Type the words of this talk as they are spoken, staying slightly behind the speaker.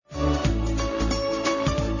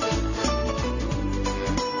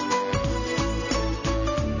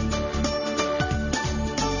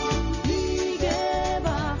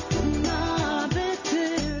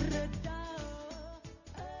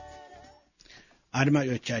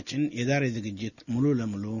አድማጮቻችን የዛሬ ዝግጅት ሙሉ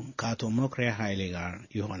ለሙሉ ከአቶ ሞክሪያ ኃይሌ ጋር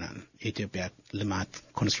ይሆናል። የኢትዮጵያ ልማት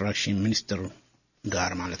ኮንስትራክሽን ሚኒስትር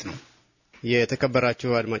ጋር ማለት ነው።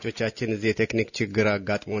 የተከበራችሁ አድማጮቻችን እዚህ የቴክኒክ ችግር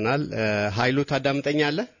አጋጥሞናል። ኃይሉ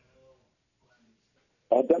ታዳምጠኛለህ?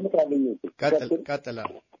 አዳምጣለሁ። ቀጥላ።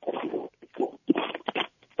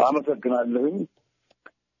 አመሰግናለሁ።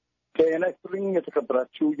 ጤና ይስጥልኝ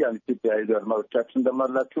የተከበራችሁ የኢትዮጵያ አድማጮቻችን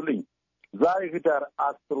እንደማላችሁልኝ። ዛሬ ህዳር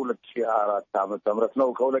 10 2004 ዓመተ ምህረት ነው።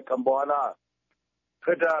 ከሁለት ቀን በኋላ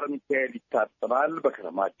ህዳር ሚካኤል ይታጠናል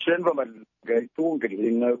በከተማችን በመገኝቱ እንግዲህ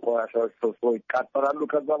ቆሻሻዎች ተሰብስበው ይቃጠላሉ።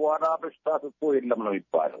 ከዛ በኋላ በሽታ ተስፎ የለም ነው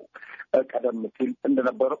የሚባለው። ቀደም ሲል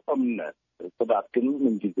እንደነበረው እምነት ጽዳት ግን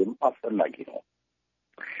ምንጊዜም አስፈላጊ ነው።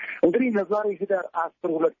 እንግዲህ ለዛሬ ህዳር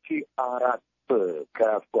 10 2004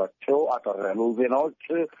 ከያዝኳቸው አጠር ያሉ ዜናዎች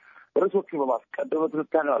ርዕሶቹን በማስቀደም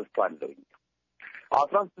ትንታኔው አልፋለሁ።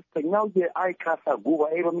 16ኛው የአይካሳ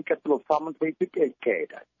ጉባኤ በሚቀጥለው ሳምንት በኢትዮጵያ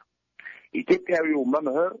ይካሄዳል። ኢትዮጵያዊው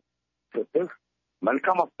መምህር ፍትህ፣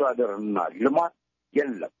 መልካም አስተዳደርና ልማት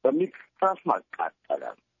የለም በሚል ራሱን አቃጠለ።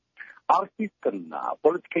 አርቲስትና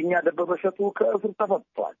ፖለቲከኛ ደበበ እሸቱ ከእስር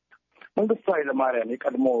ተፈቷል። መንግስቱ ኃይለማርያም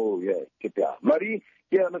የቀድሞ የኢትዮጵያ መሪ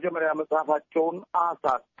የመጀመሪያ መጽሐፋቸውን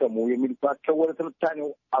አሳተሙ የሚሉባቸው ወደ ትንታኔው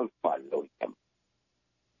አልፋለሁ።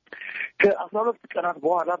 ከ12 ቀናት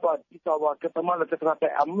በኋላ በአዲስ አበባ ከተማ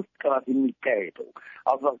ለተከታታይ 5 ቀናት የሚካሄደው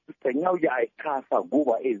 16ኛው የአይካሳ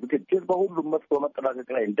ጉባኤ ዝግጅት በሁሉም መስክ በመጠናቀቅ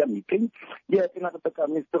ላይ እንደሚገኝ የጤና ጥበቃ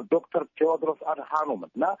ሚኒስትር ዶክተር ቴዎድሮስ አድሃኖም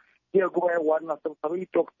እና የጉባኤው ዋና ሰብሳቢ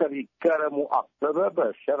ዶክተር ይገረሙ አበበ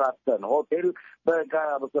በሸራተን ሆቴል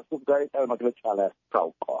በጋራ በሰጡት ጋዜጣዊ መግለጫ ላይ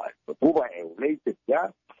አስታውቀዋል። ጉባኤው ለኢትዮጵያ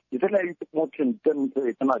የተለያዩ ጥቅሞችን እንደሚሰጥ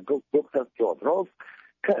የተናገሩት ዶክተር ቴዎድሮስ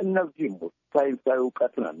ከእነዚህም ውስጥ ሳይንሳዊ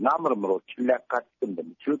እውቀትንና ምርምሮችን ሊያካትት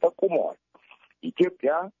እንደሚችሉ ጠቁመዋል።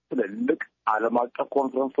 ኢትዮጵያ ትልልቅ ዓለም አቀፍ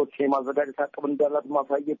ኮንፈረንሶች የማዘጋጀት አቅም እንዳላት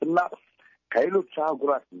ማሳየትና ከሌሎች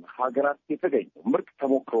አህጉራትና ሀገራት የተገኙ ምርጥ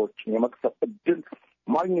ተሞክሮዎችን የመቅሰም ዕድል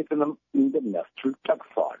ማግኘትንም እንደሚያስችል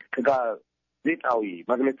ጠቅሰዋል። ከጋዜጣዊ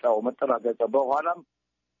መግለጫው መጠናቀቅ በኋላም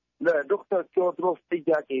ለዶክተር ቴዎድሮስ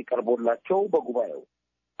ጥያቄ ቀርቦላቸው በጉባኤው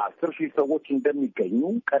 10,000 ሰዎች እንደሚገኙ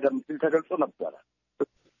ቀደም ሲል ተገልጾ ነበረ።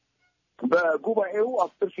 በጉባኤው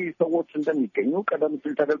 10,000 ሰዎች እንደሚገኙ ቀደም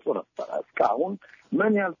ሲል ተገልጾ ነበር። እስካሁን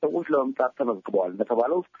ምን ያህል ሰዎች ለመምጣት ተመዝግበዋል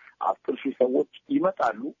ለተባለው 10,000 ሰዎች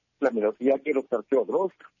ይመጣሉ ለሚለው ጥያቄ ዶክተር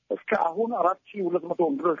ቴዎድሮስ እስካሁን 4,200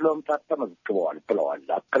 ድረስ ለመምጣት ተመዝግበዋል ብለዋል።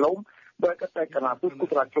 አክለውም በቀጣይ ቀናት ውስጥ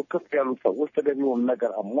ቁጥራቸው ከፍ ያሉ ሰዎች ተገቢውን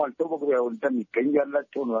ነገር አሟልተው በጉባኤው እንደሚገኙ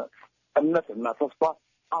ያላቸውን እምነትና ተስፋ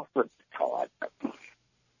አስረድተዋል።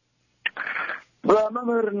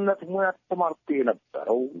 በመምህርነት ሙያ ተሰማርቶ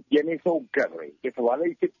የነበረው የኔሰው ገብሬ የተባለ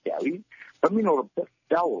ኢትዮጵያዊ በሚኖርበት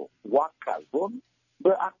ዳውሮ ዋካ ዞን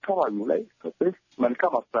በአካባቢው ላይ ፍትህ፣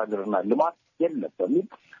 መልካም አስተዳደርና ልማት የለም በሚል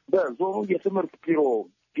በዞኑ የትምህርት ቢሮ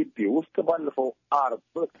ግቢ ውስጥ ባለፈው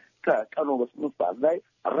አርብ ከቀኑ 8 ሰዓት ላይ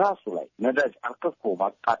ራሱ ላይ ነዳጅ አርከፍክፎ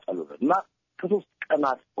ማቃጠሉንና ከ3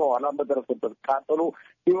 ቀናት በኋላ በደረሰበት ቃጠሎ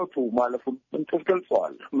ሕይወቱ ማለፉን ምንጮች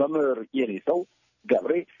ገልጸዋል። መምህር የኔሰው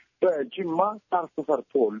ገብሬ በጅማ ሳር ሰፈር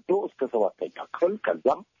ተወልዶ እስከ 7ኛ ክፍል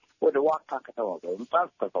ከዛም ወደ ዋካ ከተማ በመምጣት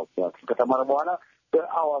ከ7ኛ ክፍል ከተማረ በኋላ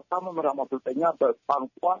በአዋሳ መምህራን ማሰልጠኛ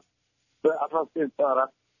በቋንቋ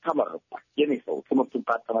በ1994 ተመርቋል። የኔሰው ትምህርቱን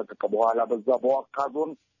ካጠናቀቀ በኋላ በዛ በዋካ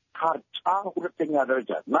ዞን ካርጫ 2ኛ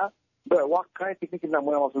ደረጃና በዋካ የቴክኒክና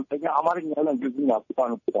ሙያ ማሰልጠኛ አማርኛና እንግሊዝኛ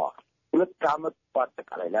ቋንቋ 2 ዓመት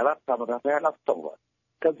በአጠቃላይ ለ4 ዓመታት ያህል አስተምሯል።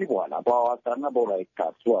 ከዚህ በኋላ በሐዋሳና በወላይታ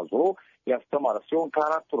ተዘዋውሮ ያስተማረ ሲሆን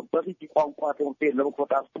ከ4 ወር በፊት የቋንቋ ትምህርት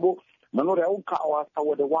ለመክፈት አስቦ መኖሪያውን ከሐዋሳ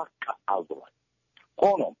ወደ ዋካ አዙሯል።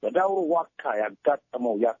 ሆኖም በዳውሮ ዋካ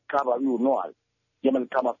ያጋጠመው የአካባቢው ነዋሪ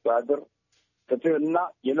የመልካም አስተዳደር ፍትህና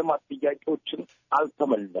የልማት ጥያቄዎችን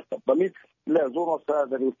አልተመለሰም በሚል ለዞኑ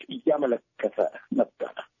አስተዳዳሪዎች እያመለከተ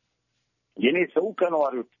ነበረ። የኔ ሰው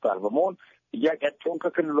ከነዋሪዎች ጋር በመሆን ጥያቄያቸውን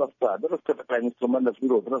ከክልሉ አስተዳደር እስከ ጠቅላይ ሚኒስትር መለስ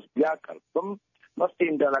ቢሮ ድረስ ቢያቀርብም መፍትሄ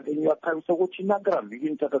እንዳላገኙ የአካባቢ ሰዎች ይናገራሉ።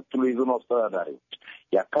 ይህን ተከትሎ የዞኑ አስተዳዳሪዎች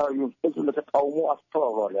የአካባቢውን ሕዝብ ለተቃውሞ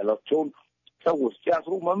አስተባብረዋል ያሏቸውን ሰዎች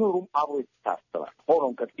ሲያስሩ መምህሩም አብሮ ይታሰራል።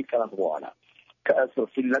 ሆኖም ከጥቂት ቀናት በኋላ ከእስር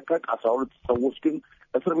ሲለቀቅ 12 ሰዎች ግን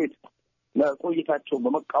እስር ቤት መቆየታቸውን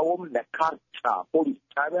በመቃወም ለካርጫ ፖሊስ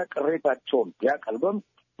ጣቢያ ቅሬታቸውን ቢያቀርብም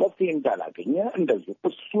መፍትሄ እንዳላገኘ እንደዚሁ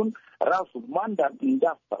እሱን ራሱ ማን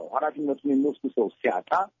እንዳሰረው ኃላፊነቱን የሚወስድ ሰው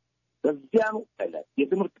ሲያጣ በዚያኑ ዕለት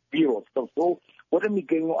የትምህርት ቢሮ ተሰብስቦ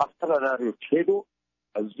ወደሚገኙ አስተዳዳሪዎች ሄዶ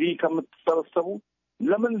እዚህ ከምትሰበሰቡ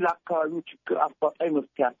ለምን ለአካባቢው ችግር አፋጣኝ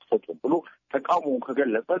መፍትሄ አትሰጡም ብሎ ተቃውሞውን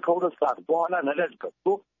ከገለጸ ከ2 ሰዓት በኋላ ነዳጅ ገብቶ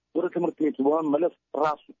ወደ ትምህርት ቤቱ በመመለስ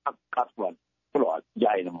ራሱ አቃጥሏል ብለዋል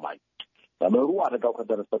የዓይን እማኞች። መምህሩ አደጋው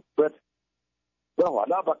ከደረሰበት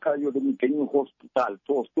በኋላ በአካባቢው ወደሚገኙ ሆስፒታል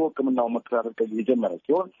ተወስዶ ሕክምናው መከታተል የጀመረ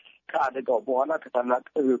ሲሆን ከአደጋው በኋላ ከታላቅ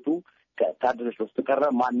እህቱ ከታደለች በስተቀር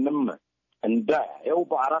ማንም እንዳያየው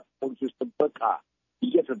በ4 ፖሊሶች ጥበቃ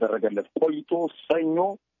እየተደረገለት ቆይቶ ሰኞ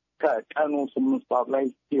ከቀኑ 8 ሰዓት ላይ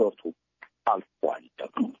ሕይወቱ አልፏል።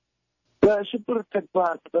 በሽብር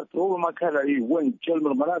ተግባር ተጠርጥሮ በማዕከላዊ ወንጀል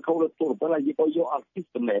ምርመራ ከ2 ወር በላይ የቆየው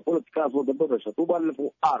አርቲስት እና የፖለቲካ ሰው ደበበ እሸቱ ባለፈው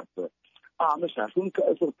ዓርብ አመሻሹን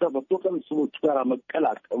ከእስር ተፈቶ ከቤተሰቦቹ ጋር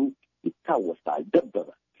መቀላቀሉ ይታወሳል። ደበበ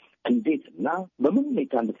እንዴትና በምን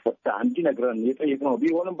ሁኔታ እንደተፈታ እንዲነግረን የጠየቅነው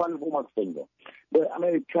ቢሆንም ባለፈው ማክሰኞ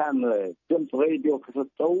በአሜሪካን ድምፅ ሬዲዮ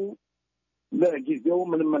ከሰጠው ለጊዜው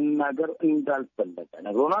ምንም መናገር እንዳልፈለገ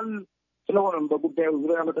ነግሮናል። ስለሆነም በጉዳዩ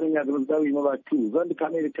ዙሪያ መጠነኛ ግንዛቤ ይኖራችሁ ዘንድ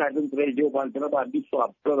ከአሜሪካ ድምፅ ሬዲዮ ባልደረባ አዲሱ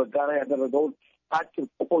አበበ ጋር ያደረገውን አጭር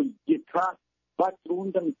ቆይታ ባጭሩ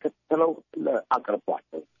እንደሚከተለው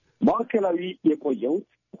አቀርባለሁ። ማዕከላዊ የቆየሁት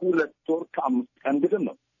 2 ወር ከ5 ቀን ግድም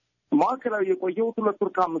ነው። ማዕከላዊ የቆየሁት 2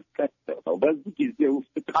 ወር ከ5 ቀን ነው። በዚህ ጊዜ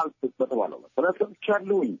ውስጥ ቃል በተባለው መሰረት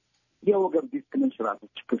ሰጥቻለሁኝ። የወገብ ዲስክ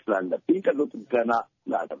መንሸራተት ችግር ስላለብኝ ቀዶ ጥገና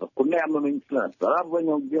ስላደረኩና ያመመኝ ስለነበረ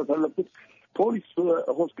አብዛኛውን ጊዜ ያሳለፍኩት ፖሊስ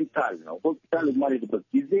ሆስፒታል ነው። ሆስፒታል የማልሄድበት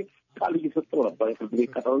ጊዜ ቃል እየሰጠው ነበር። የፍርድ ቤት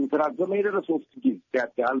ቀጠሮ የተራዘመ ሄደ። 3 ጊዜ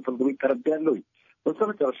ያህል ፍርድ ቤት ቀርቤያለሁኝ።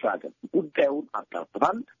 በስተመጨረሻ ግን ጉዳዩን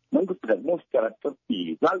አጣርተናል። መንግስት ደግሞ ሲጠረጥር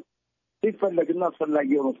ይይዛል፣ ሲፈለግና አስፈላጊ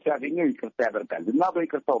ሆኖ ሲያገኘው ይቅርታ ያደርጋል እና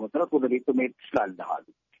በይቅርታው መሰረት ወደ ቤቱ መሄድ ትችላለህ አሉ።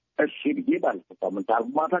 እሺ ብዬ ባለፈው ሳምንት ዓርብ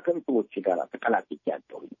ማታ ከቤተሰቦቼ ጋር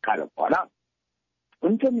ተቀላቅያለሁኝ ካለ በኋላ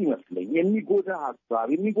እንደሚመስለኝ የሚጎዳ ሀሳብ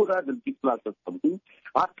የሚጎዳ ድርጊት ስላልፈጸምኩኝ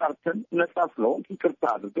አጣርተን ነጻ ስለሆንክ ይቅርታ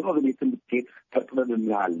አድርገን ወደ ቤት እንድትሄድ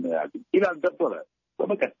ፈቅደንልሃል ይላል ደበበ።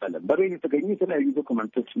 በመቀጠልም በቤት የተገኙ የተለያዩ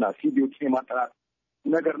ዶክመንቶችና ሲዲዎችን የማጠራት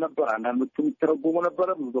ነገር ነበር። አንዳንዶቹ የሚተረጎሙ ነበረ።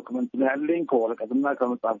 ብዙ ዶክመንት ነው ያለኝ። ከወረቀትና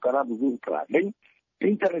ከመጽሐፍ ጋር ብዙ ፍቅር አለኝ።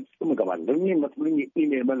 ኢንተርኔት ውስጥ እገባለሁ። የሚመስሉኝ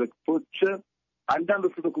የኢሜል መልእክቶች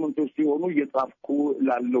አንዳንዶቹ ዶክመንቶች ሲሆኑ እየጻፍኩ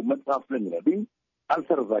ላለው መጽሐፍ ስለሚረዱኝ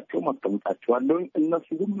አልሰርዛቸውም፣ አስቀምጣቸዋለሁኝ። እነሱ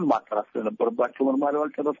ሁሉ ማጣራት ስለነበረባቸው መርማሪው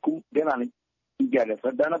አልጨረስኩም፣ ገና ነኝ እያለ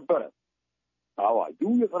ያስረዳ ነበረ። አዋጁ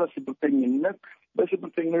የጸረ ሽብርተኝነት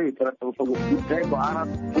በሽብርተኝነት የተጠረጠሩ ሰዎች ጉዳይ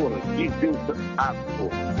በ4 ወር ጊዜ ውስጥ አጥቶ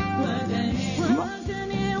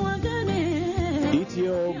ኢትዮ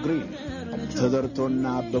ግሪን ተዘርቶና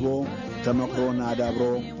አብቦ ተመክሮና አዳብሮ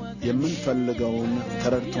የምንፈልገውን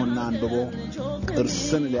ተረድቶና አንብቦ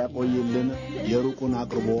ቅርስን ሊያቆይልን የሩቁን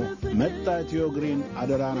አቅርቦ መጣ ኢትዮ ግሪን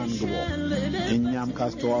አደራን አንግቦ። እኛም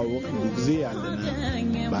ካስተዋወቅ ጊዜ ያለን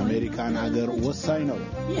በአሜሪካን ሀገር ወሳኝ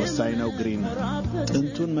ነው ግሪን።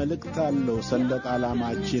 ጥንቱን መልእክት አለው ሰንደቅ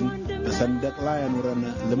ዓላማችን በሰንደቅ ላይ ያኑረን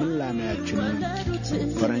ልምላሜያችንን።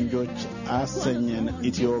 ፈረንጆች አሰኘን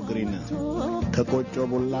ኢትዮ ግሪን ከቆጮ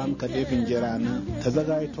ቡላም ከጤፍ እንጀራን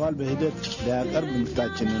ተዘጋጅቷል በሂደት ሊያቀርብ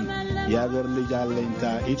ምርታችንን። የአገር ልጅ አለኝታ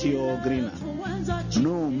ኢትዮ ግሪን ኑ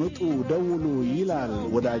ምጡ ደውሉ ይላል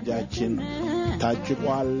ወዳጃችን።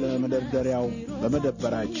 ታጭቋል መደርደሪያው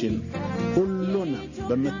በመደበራችን ሁሉን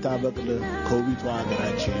በምታበቅል ከውቢቷ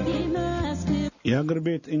አገራችን። የአገር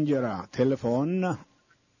ቤት እንጀራ ቴሌፎን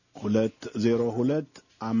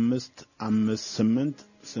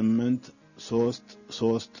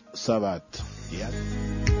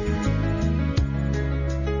 202-558-8337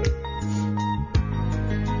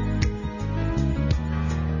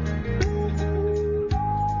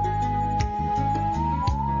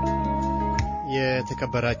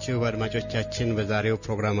 የተከበራችሁ አድማጮቻችን በዛሬው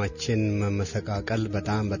ፕሮግራማችን መመሰቃቀል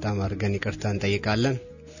በጣም አድርገን ይቅርታ እንጠይቃለን።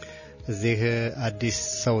 እዚህ አዲስ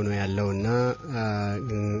ሰው ነው ያለውና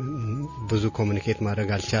ብዙ ኮሙኒኬት ማድረግ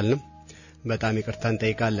አልቻልንም። በጣም ይቅርታ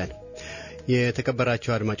እንጠይቃለን።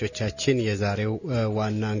 የተከበራችሁ አድማጮቻችን የዛሬው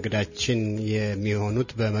ዋና እንግዳችን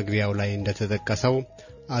የሚሆኑት በመግቢያው ላይ እንደተጠቀሰው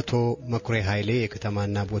አቶ መኩሪያ ኃይሌ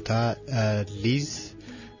የከተማና ቦታ ሊዝ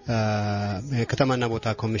ከተማና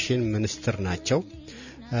ቦታ ኮሚሽን ሚኒስትር ናቸው።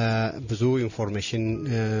 ብዙ ኢንፎርሜሽን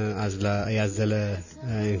ያዘለ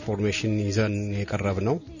ኢንፎርሜሽን ይዘን የቀረብ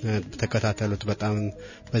ነው። ተከታተሉት። በጣም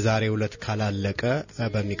በዛሬው ዕለት ካላለቀ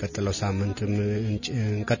በሚቀጥለው ሳምንት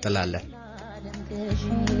እንቀጥላለን።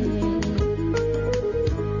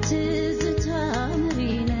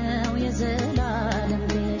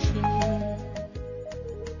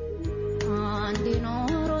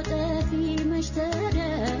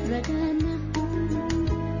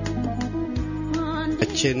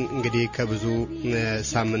 እንግዲህ ከብዙ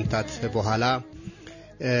ሳምንታት በኋላ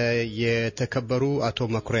የተከበሩ አቶ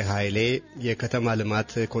መኩሪያ ኃይሌ የከተማ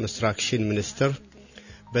ልማት ኮንስትራክሽን ሚኒስትር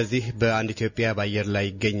በዚህ በአንድ ኢትዮጵያ ባየር ላይ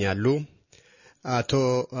ይገኛሉ። አቶ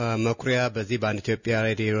መኩሪያ በዚህ በአንድ ኢትዮጵያ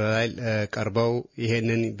ሬዲዮ ላይ ቀርበው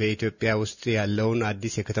ይሄንን በኢትዮጵያ ውስጥ ያለውን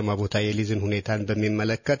አዲስ የከተማ ቦታ የሊዝን ሁኔታን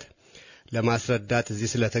በሚመለከት ለማስረዳት እዚህ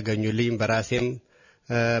ስለተገኙልኝ በራሴም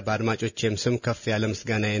በአድማጮቼም ስም ከፍ ያለ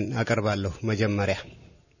ምስጋናዬን አቀርባለሁ። መጀመሪያ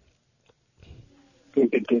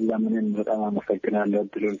ለምን በጣም አመሰግናለሁ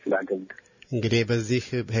ድሉን ስላገኘ። እንግዲህ በዚህ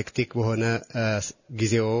ሄክቲክ በሆነ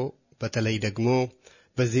ጊዜው በተለይ ደግሞ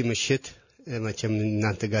በዚህ ምሽት መቼም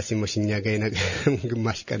እናንተ ጋር ሲመሽኛ ጋር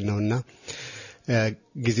ግማሽ ቀን ነውና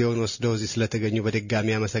ጊዜውን ወስደው እዚህ ስለተገኙ በድጋሚ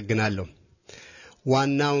አመሰግናለሁ።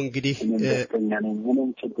 ዋናው እንግዲህ ምንም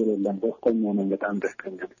ችግር የለም ደስተኛ ነኝ በጣም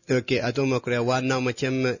ደስተኛ ነኝ። ኦኬ አቶ መኩሪያ ዋናው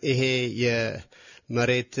መቼም ይሄ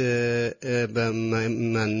የመሬት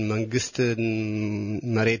በመንግስት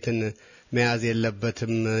መሬትን መያዝ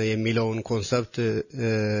የለበትም የሚለውን ኮንሰፕት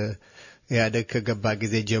ያደግ ከገባ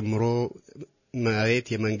ጊዜ ጀምሮ መሬት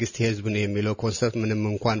የመንግስት የህዝብ ነው የሚለው ኮንሰፕት ምንም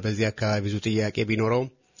እንኳን በዚህ አካባቢ ብዙ ጥያቄ ቢኖረው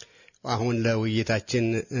አሁን ለውይይታችን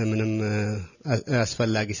ምንም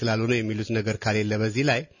አስፈላጊ ስላልሆነ የሚሉት ነገር ካሌለ በዚህ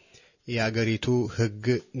ላይ የአገሪቱ ህግ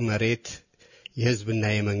መሬት የህዝብና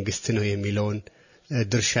የመንግስት ነው የሚለውን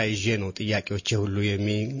ድርሻ ይዤ ነው ጥያቄዎች ሁሉ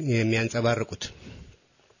የሚያንጸባርቁት።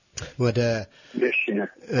 ወደ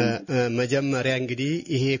መጀመሪያ እንግዲህ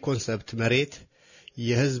ይሄ ኮንሰፕት መሬት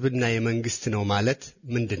የህዝብና የመንግስት ነው ማለት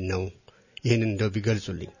ምንድነው? ይሄን እንደው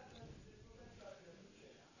ቢገልጹልኝ።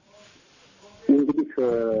 እንግዲህ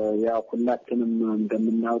ያው ሁላችንም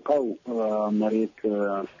እንደምናውቀው መሬት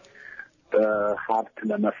በሀብት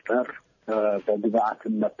ለመፍጠር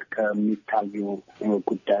በግብአትነት ከሚታዩ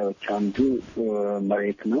ጉዳዮች አንዱ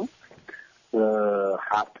መሬት ነው።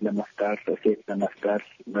 ሀብት ለመፍጠር እሴት ለመፍጠር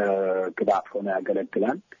ግብአት ሆኖ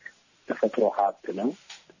ያገለግላል። ተፈጥሮ ሀብት ነው።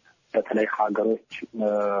 በተለይ ሀገሮች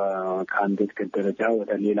ከአንድ እድገት ደረጃ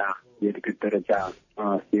ወደ ሌላ የእድገት ደረጃ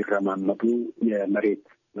ሲረማመዱ የመሬት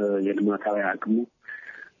የልማታዊ አቅሙ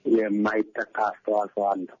የማይተካ አስተዋጽኦ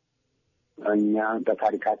አለው። እኛ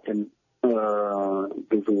በታሪካችን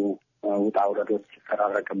ብዙ ውጣ ውረዶች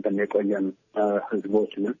ተራረቅብን የቆየን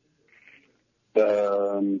ህዝቦች ነን።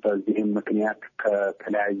 በዚህም ምክንያት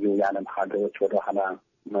ከተለያዩ የዓለም ሀገሮች ወደ ኋላ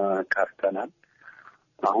ቀርተናል።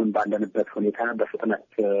 አሁን ባለንበት ሁኔታ በፍጥነት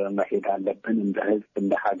መሄድ አለብን። እንደ ህዝብ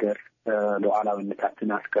እንደ ሀገር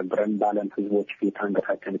ሉዓላዊነታችንን አስከብረን ባለም ህዝቦች ፊት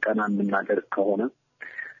አንገታችን ቀና የምናደርግ ከሆነ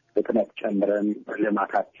ፍጥነት ጨምረን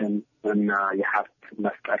ልማታችን እና የሀብት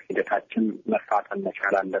መፍጠር ሂደታችን መፋጠን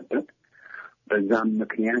መቻል አለበት። በዛም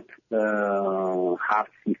ምክንያት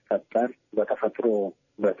ሀብት ሲፈጠር በተፈጥሮ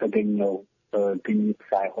በተገኘው ግኝት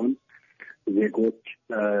ሳይሆን ዜጎች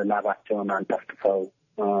ላባቸውን አንጠፍጥፈው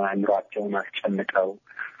አእምሯቸውን አስጨንቀው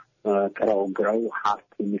ጥረው ግረው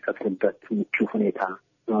ሀብት የሚፈጥሩበት ምቹ ሁኔታ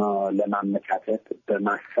ለማመቻቸት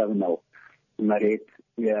በማሰብ ነው መሬት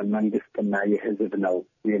የመንግስትና የህዝብ ነው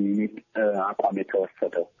የሚል አቋም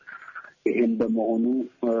የተወሰደው። ይህም በመሆኑ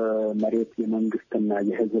መሬት የመንግስትና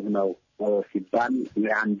የህዝብ ነው ሲባል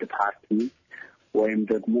የአንድ ፓርቲ ወይም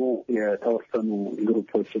ደግሞ የተወሰኑ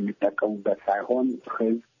ግሩፖች የሚጠቀሙበት ሳይሆን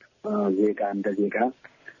ህዝብ ዜጋ እንደ ዜጋ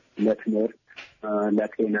ለትምህርት፣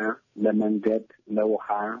 ለጤና፣ ለመንገድ፣ ለውሃ፣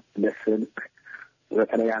 ለስልክ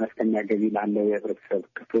በተለይ አነስተኛ ገቢ ላለው የህብረተሰብ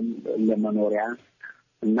ክፍል ለመኖሪያ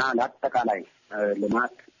እና ለአጠቃላይ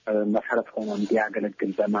ልማት መሰረት ሆኖ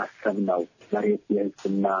እንዲያገለግል በማሰብ ነው መሬት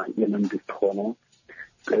የህዝብና የመንግስት ሆኖ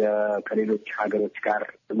ከሌሎች ሀገሮች ጋር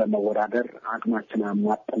ለመወዳደር አቅማችን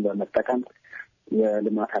አሟጠን በመጠቀም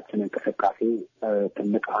የልማታችን እንቅስቃሴ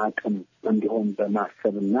ትልቅ አቅም እንዲሆን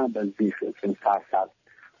በማሰብና በዚህ ጽንሰ ሀሳብ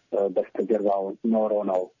በስተጀርባው ኖሮ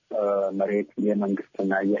ነው መሬት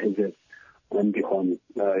የመንግስትና የህዝብ እንዲሆን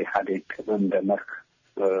ኢህአዴግ እንደ መርህ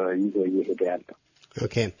ይዞ እየሄደ ያለው።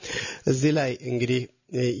 ኦኬ እዚህ ላይ እንግዲህ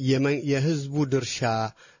የህዝቡ ድርሻ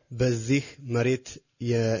በዚህ መሬት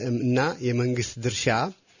እና የመንግስት ድርሻ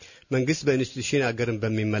መንግስት በኢንስቲትዩሽን ሀገርን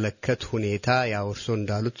በሚመለከት ሁኔታ ያው እርሶ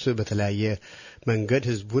እንዳሉት በተለያየ መንገድ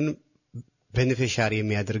ህዝቡን ቤኔፊሻሪ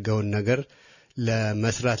የሚያደርገውን ነገር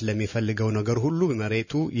ለመስራት ለሚፈልገው ነገር ሁሉ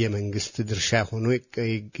መሬቱ የመንግስት ድርሻ ሆኖ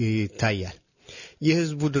ይታያል።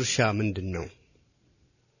 የህዝቡ ድርሻ ምንድነው?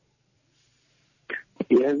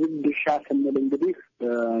 የህዝብ ድርሻ ስንል እንግዲህ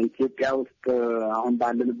ኢትዮጵያ ውስጥ አሁን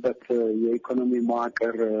ባለንበት የኢኮኖሚ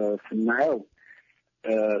መዋቅር ስናየው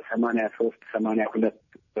 83-82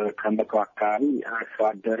 ከመቶ አካባቢ አርሶ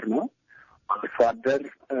አደር ነው። አርሶ አደር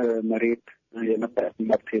መሬት የመጠቀም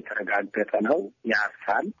የተረጋገጠ ነው።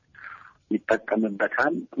 ያርሳል፣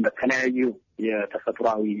 ይጠቀምበታል። በተለያዩ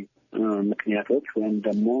የተፈጥሯዊ ምክንያቶች ወይም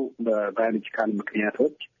ደግሞ በባዮሎጂካል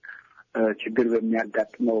ምክንያቶች ችግር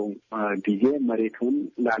በሚያጋጥመው ጊዜ መሬቱን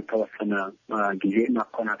ላልተወሰነ ጊዜ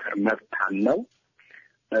ማኮናተር መብት አለው።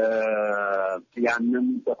 ያንም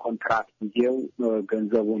በኮንትራት ጊዜው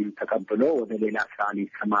ገንዘቡን ተቀብሎ ወደ ሌላ ስራ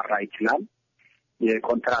ሊሰማራ ይችላል።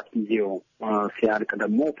 የኮንትራክት ጊዜው ሲያልቅ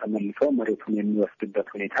ደግሞ ተመልሶ መሬቱን የሚወስድበት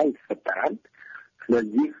ሁኔታ ይፈጠራል።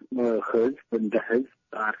 ስለዚህ ህዝብ እንደ ህዝብ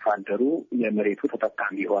አርሶ አደሩ የመሬቱ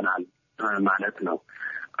ተጠቃሚ ይሆናል ማለት ነው።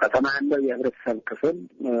 ከተማ ያለው የህብረተሰብ ክፍል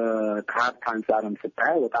ከሀብት አንጻርም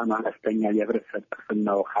ስታይ በጣም አነስተኛ የህብረተሰብ ክፍል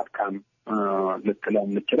ነው ሀብታም ልትለው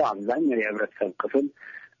የምችለው። አብዛኛው የህብረተሰብ ክፍል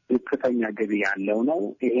ዝቅተኛ ገቢ ያለው ነው።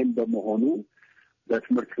 ይሄም በመሆኑ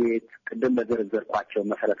በትምህርት ቤት ቅድም በዘረዘርኳቸው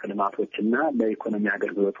መሰረተ ልማቶችና ለኢኮኖሚ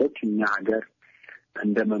አገልግሎቶች እኛ ሀገር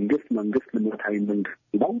እንደ መንግስት ልማታዊ መንግስት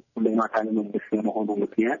ነው። ልማታዊ መንግስት የመሆኑ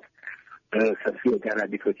ምክንያት ሰፊ የጋራ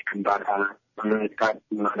ቤቶች ግንባታ፣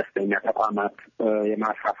 አነስተኛ ተቋማት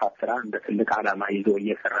የማስፋፋት ስራ እንደ ትልቅ ዓላማ ይዞ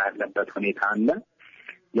እየሰራ ያለበት ሁኔታ አለ።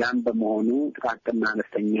 ያም በመሆኑ ጥቃቅንና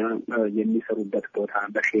አነስተኛ የሚሰሩበት ቦታ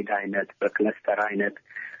በሼድ አይነት በክለስተር አይነት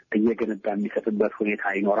እየገነባ የሚሰጥበት ሁኔታ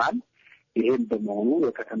ይኖራል። ይሄም በመሆኑ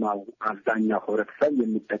የከተማው አብዛኛው ህብረተሰብ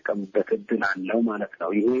የሚጠቀምበት እድል አለው ማለት ነው።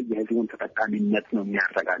 ይሄ የህዝቡን ተጠቃሚነት ነው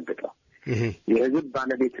የሚያረጋግጠው። የህዝብ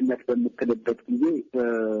ባለቤትነት በምትልበት ጊዜ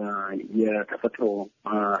የተፈጥሮ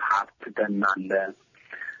ሀብት ደን አለ።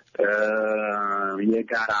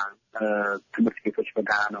 የጋራ ትምህርት ቤቶች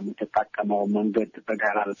በጋራ ነው የምትጠቀመው። መንገድ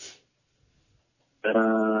በጋራ፣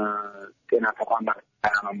 ጤና ተቋማት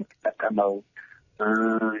በጋራ ነው የምትጠቀመው።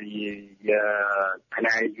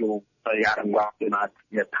 የተለያዩ የአረንጓዴ ልማት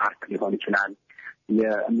የፓርክ ሊሆን ይችላል፣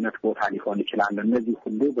 የእምነት ቦታ ሊሆን ይችላል። እነዚህ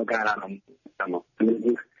ሁሉ በጋራ ነው የምትጠቀመው።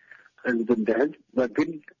 ስለዚህ ህዝብ እንደ ህዝብ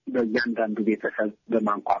በግል በእያንዳንዱ ቤተሰብ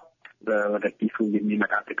በማንቋት ወደ ኪሱ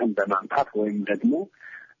የሚመጣ ጥቅም በማምጣት ወይም ደግሞ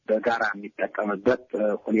በጋራ የሚጠቀምበት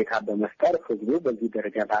ሁኔታ በመፍጠር ህዝቡ በዚህ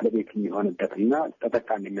ደረጃ ባለቤት የሚሆንበትና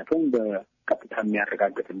ተጠቃሚነቱን በቀጥታ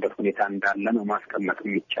የሚያረጋግጥበት ሁኔታ እንዳለ ነው ማስቀመጥ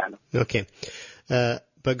የሚቻለው። ኦኬ።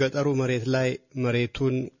 በገጠሩ መሬት ላይ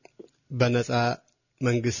መሬቱን በነፃ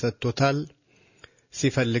መንግስት ሰጥቶታል።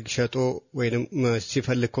 ሲፈልግ ሸጦ ወይንም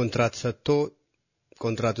ሲፈልግ ኮንትራት ሰጥቶ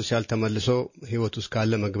ኮንትራቱ ሲያልተመልሶ ህይወቱ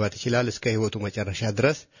እስካለ መግባት ይችላል። እስከ ህይወቱ መጨረሻ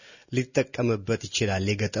ድረስ ሊጠቀምበት ይችላል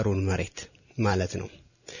የገጠሩን መሬት ማለት ነው።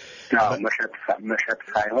 ያው መሸጥ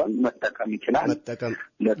ሳይሆን መጠቀም ይችላል። መጠቀም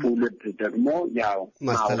ለትውልድ ደግሞ ያው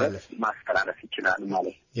ማስተላለፍ ይችላል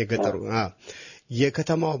ማለት ነው። የገጠሩ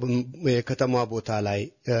የከተማው ቦታ ላይ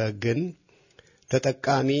ግን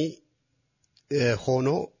ተጠቃሚ ሆኖ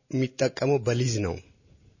የሚጠቀመው በሊዝ ነው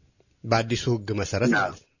በአዲሱ ህግ መሰረት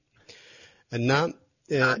ማለት እና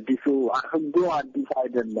አዲሱ ህጉ አዲስ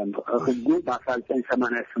አይደለም። ህጉ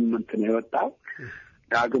በ1988 ነው የወጣው።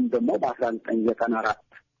 ዳግም ደግሞ በ1994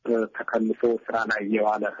 ተከልሶ ስራ ላይ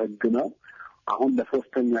የዋለ ህግ ነው። አሁን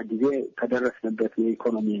ለሶስተኛ ጊዜ ከደረስንበት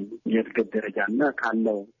የኢኮኖሚ የእድገት ደረጃና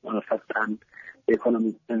ካለው ፈጣን የኢኮኖሚ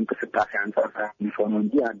እንቅስቃሴ አንጻር ነው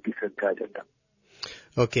እንጂ አዲስ ህግ አይደለም።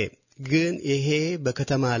 ኦኬ። ግን ይሄ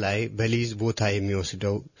በከተማ ላይ በሊዝ ቦታ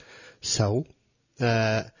የሚወስደው ሰው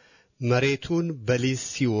መሬቱን በሊዝ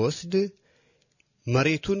ሲወስድ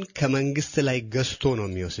መሬቱን ከመንግስት ላይ ገዝቶ ነው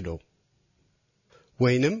የሚወስደው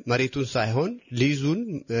ወይንም መሬቱን ሳይሆን ሊዙን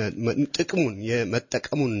ጥቅሙን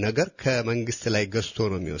የመጠቀሙን ነገር ከመንግስት ላይ ገዝቶ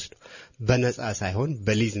ነው የሚወስደው። በነፃ ሳይሆን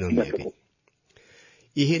በሊዝ ነው የሚያገኘው።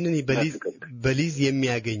 ይሄንን በሊዝ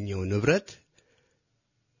የሚያገኘው ንብረት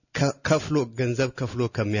ከፍሎ ገንዘብ ከፍሎ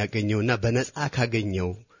ከሚያገኘውና በነፃ ካገኘው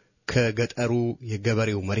ከገጠሩ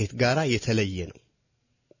የገበሬው መሬት ጋራ የተለየ ነው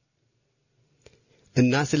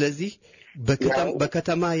እና ስለዚህ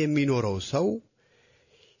በከተማ የሚኖረው ሰው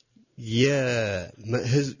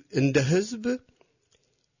እንደ ህዝብ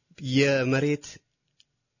የመሬት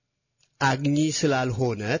አግኚ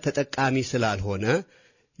ስላልሆነ ተጠቃሚ ስላልሆነ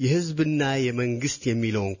የህዝብና የመንግስት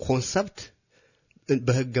የሚለውን ኮንሰፕት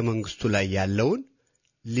በህገ መንግስቱ ላይ ያለውን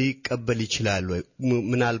ሊቀበል ይችላል ወይ?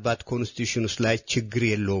 ምናልባት ኮንስቲቱሽኑስ ላይ ችግር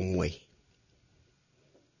የለውም ወይ?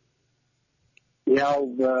 ያው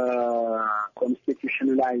በኮንስቲቱሽኑ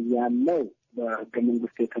ላይ ያለው በህገ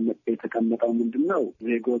መንግስቱ የተቀመጠው ምንድነው?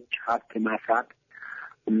 ዜጎች ሀብት ማፍራት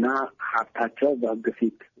እና ሀብታቸው በህግ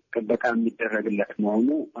ፊት ጥበቃ የሚደረግለት መሆኑ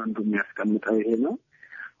አንዱ የሚያስቀምጠው ይሄ ነው።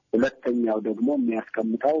 ሁለተኛው ደግሞ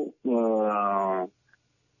የሚያስቀምጠው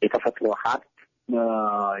የተፈጥሮ ሀብት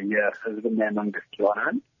የህዝብና የመንግስት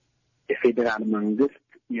ይሆናል። የፌዴራል መንግስት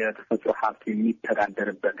የተፈጥሮ ሀብት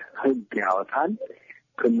የሚተዳደርበት ህግ ያወጣል።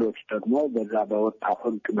 ክልሎች ደግሞ በዛ በወጣው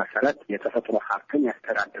ህግ መሰረት የተፈጥሮ ሀብትን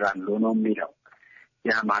ያስተዳድራሉ ነው የሚለው።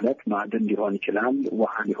 ያ ማለት ማዕድን ሊሆን ይችላል፣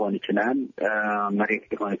 ውሃ ሊሆን ይችላል፣ መሬት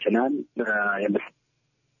ሊሆን ይችላል።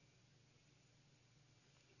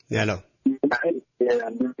 ያለው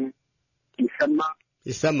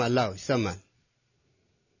ይሰማል። አዎ ይሰማል።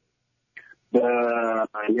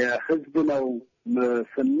 የህዝብ ነው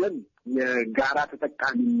ስንል የጋራ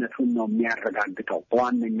ተጠቃሚነቱን ነው የሚያረጋግጠው።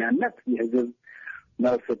 በዋነኛነት የህዝብ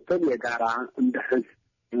ነው ስትል የጋራ እንደ ህዝብ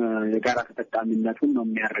የጋራ ተጠቃሚነቱን ነው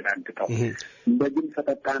የሚያረጋግጠው። እንደዚህ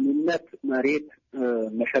ተጠቃሚነት መሬት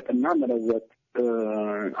መሸጥና መለወጥ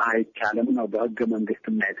አይቻልም ነው በህገ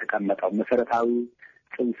መንግስትና የተቀመጠው መሰረታዊ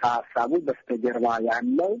ጽንሰ ሐሳቡ። በስተጀርባ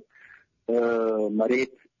ያለው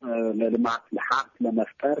መሬት ለልማት ለሀብት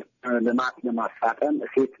ለመፍጠር ልማት ለማፋጠን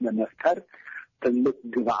እሴት ለመፍጠር ትልቅ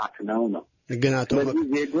ግብአት ነው። ግን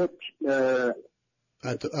ዜጎች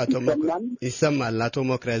አቶ ይሰማል። አቶ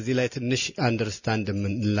ሞክሪያ እዚህ ላይ ትንሽ አንደርስታንድ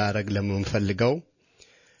ላረግ ለምንፈልገው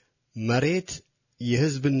መሬት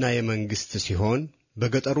የህዝብና የመንግስት ሲሆን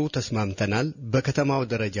በገጠሩ ተስማምተናል። በከተማው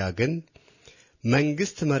ደረጃ ግን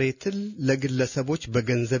መንግስት መሬትን ለግለሰቦች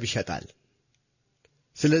በገንዘብ ይሸጣል።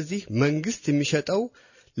 ስለዚህ መንግስት የሚሸጠው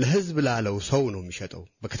ለህዝብ ላለው ሰው ነው የሚሸጠው፣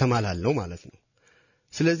 በከተማ ላለው ማለት ነው።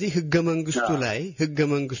 ስለዚህ ህገ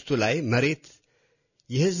መንግስቱ ላይ መሬት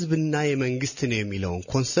የህዝብና የመንግስት ነው የሚለውን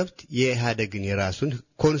ኮንሰፕት የኢህአዴግን የራሱን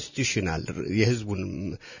ኮንስቲቱሽናል የህዝቡን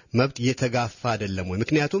መብት የተጋፋ አይደለም ወይ?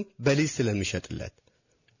 ምክንያቱም በሊዝ ስለሚሸጥለት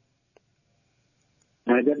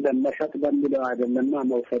አይደለም። መሸጥ በሚለው አይደለምና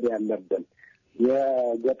መውሰድ ያለብን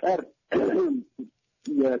የገጠር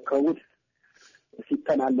የከውስ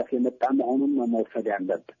ሲተላለፍ የመጣ መሆኑን መውሰድ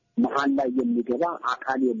ያለብን። መሀል ላይ የሚገባ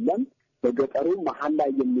አካል የለም። በገጠሩ መሀል ላይ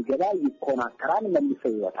የሚገባ ይኮናከራል፣ መልሶ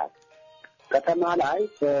ይወጣል። ከተማ ላይ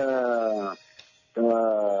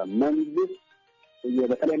መንግስት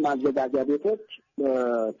በተለይ ማዘጋጃ ቤቶች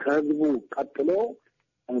ከህዝቡ ቀጥሎ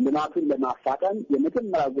ልማቱን ለማፋጠን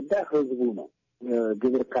የመጀመሪያው ጉዳይ ህዝቡ ነው።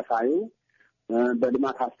 ግብር ከፋዩ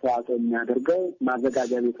በልማት አስተዋጽኦ የሚያደርገው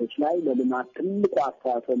ማዘጋጃ ቤቶች ላይ ለልማት ትልቁ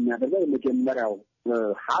አስተዋጽኦ የሚያደርገው የመጀመሪያው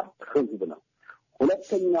ሀብት ህዝብ ነው።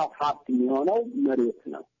 ሁለተኛው ሀብት የሚሆነው መሬት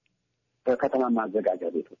ነው። በከተማ ማዘጋጃ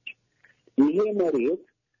ቤቶች ይሄ መሬት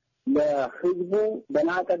ለህዝቡ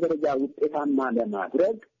በላቀ ደረጃ ውጤታማ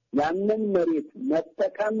ለማድረግ ያንን መሬት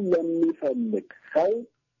መጠቀም ለሚፈልግ ሰው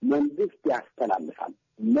መንግስት ያስተላልፋል።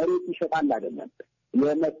 መሬት ይሸጣል አይደለም፣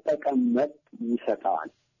 የመጠቀም መብት ይሰጠዋል።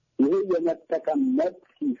 ይሄ የመጠቀም መብት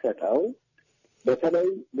ሲሰጠው በተለይ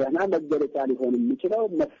ገና መገለጫ ሊሆን የሚችለው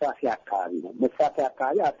መስፋፊያ አካባቢ ነው። መስፋፊያ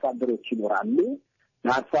አካባቢ አርሶ አደሮች ይኖራሉ።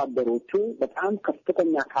 አርሶ አደሮቹ በጣም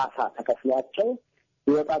ከፍተኛ ካሳ ተከፍሏቸው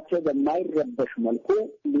ህይወታቸው በማይረበሽ መልኩ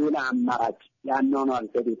ሌላ አማራጭ ያኗኗር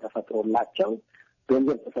ዘዴ ተፈጥሮላቸው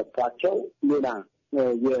ገንዘብ ተሰጥቷቸው ሌላ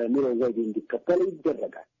የኑሮ ዘይቤ እንዲከተሉ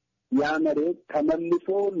ይደረጋል። ያ መሬት ተመልሶ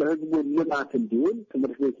ለህዝቡ ልማት እንዲውል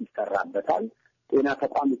ትምህርት ቤት ይሰራበታል፣ ጤና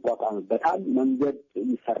ተቋም ይቋቋምበታል፣ መንገድ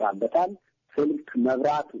ይሰራበታል፣ ስልክ፣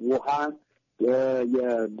 መብራት፣ ውሃ፣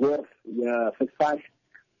 የጎርፍ፣ የፍሳሽ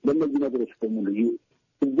ለእነዚህ ነገሮች በሙሉ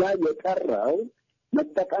እዛ የቀረው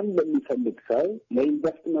መጠቀም ለሚፈልግ ሰው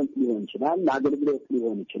ለኢንቨስትመንት ሊሆን ይችላል፣ ለአገልግሎት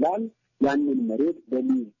ሊሆን ይችላል። ያንን መሬት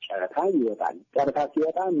በሊዝ ጨረታ ይወጣል። ጨረታ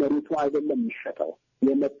ሲወጣ መሬቱ አይደለም የሚሸጠው፣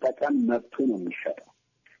 የመጠቀም መብቱ ነው የሚሸጠው።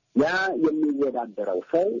 ያ የሚወዳደረው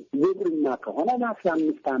ሰው ግብርና ከሆነ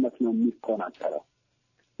ለ15 ዓመት ነው የሚኮናተረው።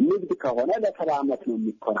 ንግድ ከሆነ ለ70 ዓመት ነው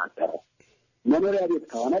የሚኮናተረው። መኖሪያ ቤት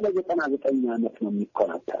ከሆነ ለ99 ዓመት ነው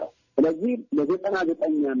የሚኮናተረው። ስለዚህ ለ99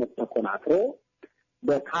 ዓመት ተኮናትሮ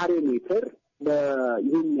በካሬ ሜትር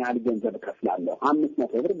ይህን ያህል ገንዘብ ከፍላለሁ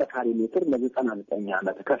 500 ብር በካሬ ሜትር ለ99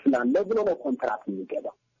 ዓመት ከፍላለሁ ብሎ ነው ኮንትራት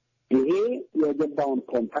የሚገባው። ይሄ የገባውን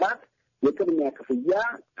ኮንትራት የቅድሚያ ክፍያ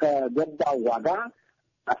ከገባው ዋጋ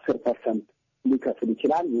 10% ሊከፍል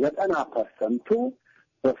ይችላል። 90%ቱ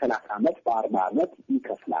በ30 ዓመት በ40 ዓመት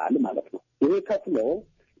ይከፍላል ማለት ነው። ይሄ ከፍሎ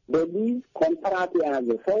በሊዝ ኮንትራት የያዘ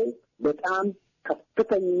ሰው በጣም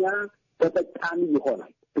ከፍተኛ ተጠቃሚ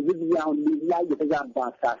ይሆናል። እዚህ ጊዜ አሁን ሊዝ ላይ የተዛባ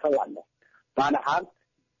አስተሳሰብ አለ። ባለሀብት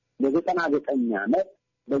ለ99 ዓመት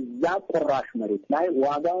በዛ ቁራሽ መሬት ላይ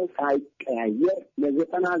ዋጋው ሳይቀያየር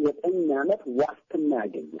ለ99 ዓመት ዋስትና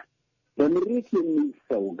ያገኛል። በምሪት የሚይዝ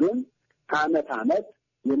ሰው ግን ከዓመት ዓመት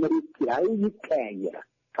የመሬት ኪራዩ ይቀያየራል።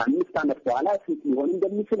 ከ5 ዓመት በኋላ ስንት ሊሆን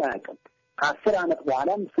እንደሚችል አያውቅም። ከ10 ዓመት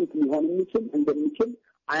በኋላም ስንት ሊሆን እንደሚችል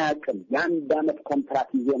አያውቅም። የአንድ ዓመት ኮንትራት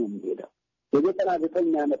ይዞ ነው የሚሄደው።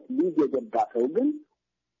 የ99 ዓመት ሊዝ የገባ ሰው ግን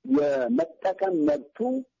የመጠቀም መብቱ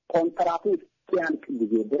ኮንትራቱ እስኪያልቅ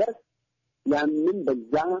ጊዜ ድረስ ያንን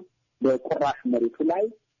በዛ በቁራሽ መሬቱ ላይ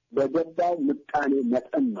በገባው ምጣኔ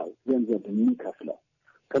መጠን ነው ገንዘብ የሚከፍለው።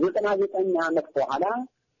 ከ99 ዓመት በኋላ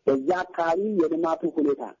በዛ አካባቢ የልማቱ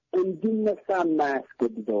ሁኔታ እንዲነሳ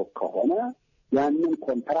የማያስገድደው ከሆነ ያንን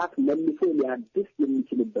ኮንትራት መልሶ ሊያድስ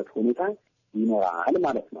የሚችልበት ሁኔታ ይኖራል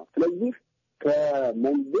ማለት ነው። ስለዚህ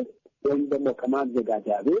ከመንግስት ወይም ደግሞ ከማዘጋጃ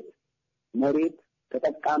ቤት መሬት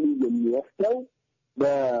ተጠቃሚ የሚወስደው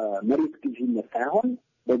በመሬት ግዢነት ሳይሆን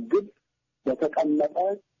በግብ በተቀመጠ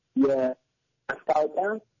የማስታወቂያ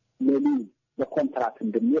ለሊዝ በኮንትራት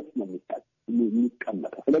እንደሚወስድ ነው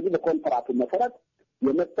የሚቀመጠው። ስለዚህ በኮንትራቱ መሰረት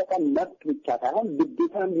የመጠቀም መብት ብቻ ሳይሆን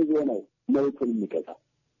ግዴታም ይዞ ነው መሬቱን የሚገዛው።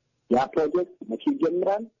 ያ ፕሮጀክት መቼ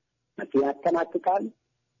ይጀምራል፣ መቼ ያጠናቅቃል፣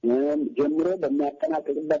 ጀምሮ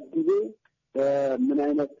በሚያጠናቅቅበት ጊዜ ምን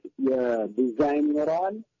አይነት የዲዛይን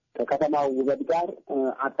ይኖረዋል፣ ከከተማው ውበት ጋር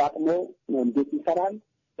አጣጥሞ እንዴት ይሰራል፣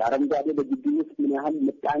 አረንጓዴ በግቢ ውስጥ ምን ያህል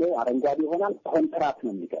ምጣኔው አረንጓዴ ይሆናል፣ ኮንትራት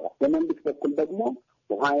ነው የሚገባው። በመንግስት በኩል ደግሞ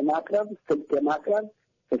ውሃ የማቅረብ፣ ስልክ የማቅረብ፣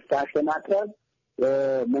 ፍሳሽ የማቅረብ፣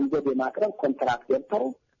 መንገድ የማቅረብ ኮንትራት ገብተው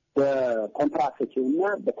በኮንትራት ሰጪውና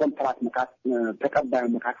በኮንትራት ተቀባዩ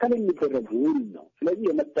መካከል የሚደረግ ውል ነው። ስለዚህ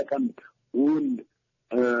የመጠቀም ውል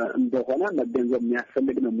እንደሆነ መገንዘብ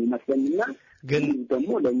የሚያስፈልግ ነው የሚመስለኝና ግን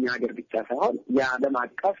ደግሞ ለእኛ ሀገር ብቻ ሳይሆን የዓለም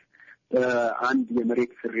አቀፍ አንድ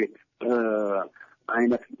የመሬት ስሬት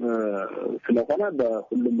አይነት ስለሆነ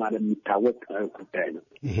በሁሉም ዓለም የሚታወቅ ጉዳይ ነው።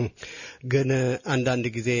 ግን አንዳንድ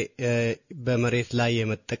ጊዜ በመሬት ላይ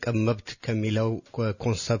የመጠቀም መብት ከሚለው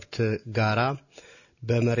ኮንሰፕት ጋራ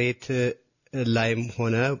በመሬት ላይም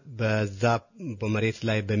ሆነ በዛ በመሬት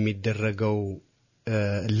ላይ በሚደረገው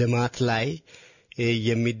ልማት ላይ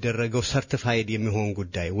የሚደረገው ሰርቲፋይድ የሚሆን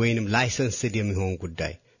ጉዳይ ወይንም ላይሰንስድ የሚሆን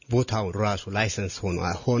ጉዳይ ቦታው ራሱ ላይሰንስ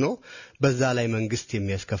ሆኖ በዛ ላይ መንግስት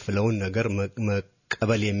የሚያስከፍለውን ነገር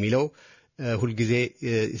መቀበል የሚለው ሁልጊዜ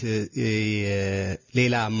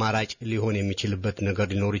ሌላ አማራጭ ሊሆን የሚችልበት ነገር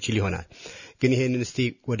ሊኖር ይችል ይሆናል። ግን ይሄንን እስቲ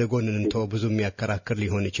ወደ ጎን እንተው፣ ብዙ የሚያከራክር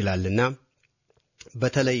ሊሆን ይችላልና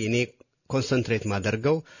በተለይ እኔ ኮንሰንትሬት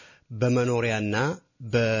ማደርገው በመኖሪያና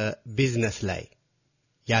በቢዝነስ ላይ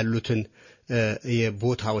ያሉትን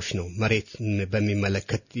የቦታዎች ነው። መሬት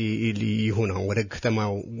በሚመለከት ይሁን ወደ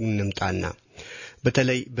ከተማው እንምጣና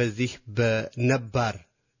በተለይ በዚህ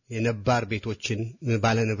የነባር ቤቶችን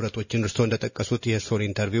ባለ ንብረቶችን እርሶ እንደተጠቀሱት የሶሪ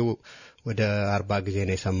ኢንተርቪው ወደ 40 ጊዜ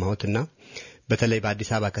ነው የሰማሁትና በተለይ በአዲስ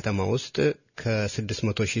አበባ ከተማ ውስጥ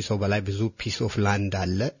ከ600,000 ሰው በላይ ብዙ ፒስ ኦፍ ላንድ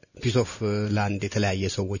አለ። ፒስ ኦፍ ላንድ የተለያየ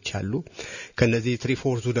ሰዎች አሉ። ከነዚህ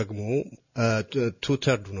 3/4 ደግሞ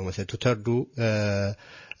 2/3 ነው ማለት 2/3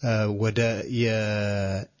 ወደ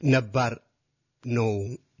የነባር ነው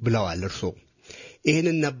ብለዋል እርሶ።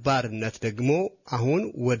 ይህንን ነባርነት ደግሞ አሁን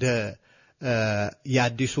ወደ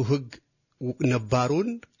የአዲሱ ህግ ነባሩን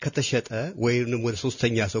ከተሸጠ ወይንም ወደ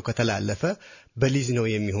ሶስተኛ ሰው ከተላለፈ በሊዝ ነው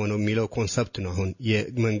የሚሆነው የሚለው ኮንሰፕት ነው አሁን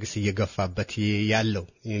የመንግስት እየገፋበት ያለው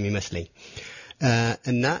የሚመስለኝ።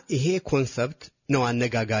 እና ይሄ ኮንሰፕት ነው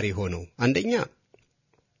አነጋጋሪ ሆነው አንደኛ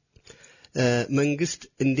መንግስት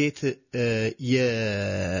እንዴት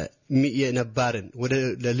የነባርን ወደ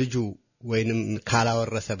ለልጁ ወይንም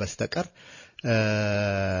ካላወረሰ በስተቀር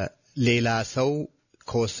ሌላ ሰው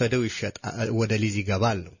ከወሰደው ይሸጣል ወደ ሊዝ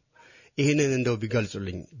ይገባል ነው። ይሄንን እንደው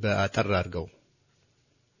ቢገልጹልኝ በአጠር አድርገው።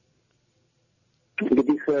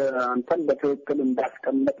 እንግዲህ አንተን በትክክል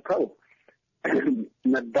እንዳስቀመጥከው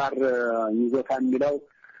ነባር ይዞታ የሚለው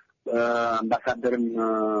አምባሳደርም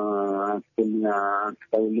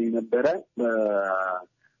አስተውልኝ ነበረ።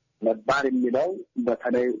 ነባር የሚለው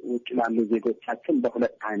በተለይ ውጭ ላሉ ዜጎቻችን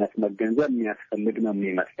በሁለት አይነት መገንዘብ የሚያስፈልግ ነው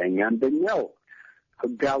የሚመስለኝ። አንደኛው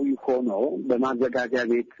ህጋዊ ሆኖ በማዘጋጃ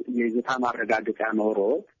ቤት የይዞታ ማረጋገጫ ኖሮ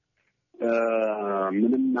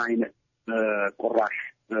ምንም አይነት ቁራሽ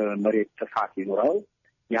መሬት ተፋት ይኖረው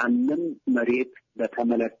ያንን መሬት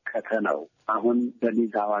በተመለከተ ነው አሁን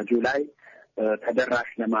በሊዝ አዋጁ ላይ ተደራሽ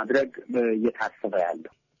ለማድረግ እየታሰበ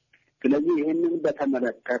ያለው። ስለዚህ ይህንን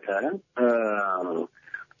በተመለከተ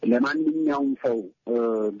ለማንኛውም ሰው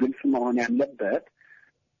ግልጽ መሆን ያለበት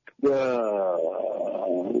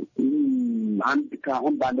አንድ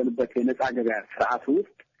ካሁን ባለንበት የነጻ ገበያ ስርዓት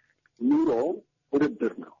ውስጥ ኑሮ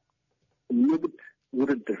ውድድር ነው፣ ንግድ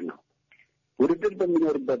ውድድር ነው። ውድድር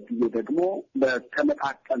በሚኖርበት ጊዜ ደግሞ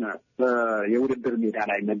በተመጣጠነ የውድድር ሜዳ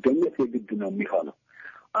ላይ መገኘት የግድ ነው የሚሆነው።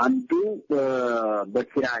 አንዱ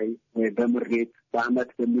በኪራይ ወይ በምሬት በአመት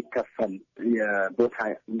በሚከፈል የቦታ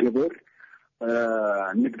ግብር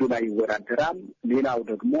ንግዱ ላይ ይወዳደራል። ሌላው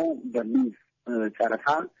ደግሞ በሊዝ ጨረታ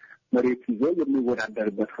መሬት ይዞ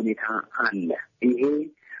የሚወዳደርበት ሁኔታ አለ። ይሄ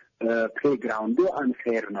ፕሌግራውንዱ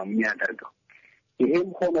አንፌር ነው የሚያደርገው። ይሄም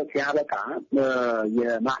ሆኖ ሲያበቃ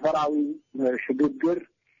የማህበራዊ ሽግግር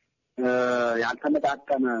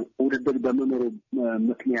ያልተመጣጠነ ውድድር በመኖሩ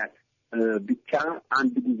ምክንያት ብቻ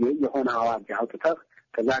አንድ ጊዜ የሆነ አዋጅ አውጥተህ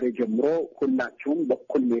ከዛሬ ጀምሮ ሁላችሁም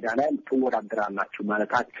በኩል ሜዳ ላይ ትወዳደራላችሁ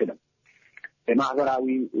ማለት አትችልም። የማህበራዊ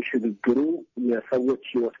ሽግግሩ የሰዎች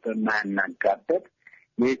ህይወት በማያናጋበት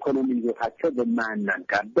የኢኮኖሚ ይዞታቸው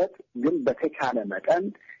በማያናጋበት ግን በተቻለ መጠን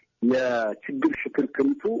የችግር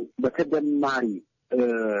ሽክርክሪቱ በተደማሪ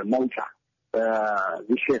መውጫ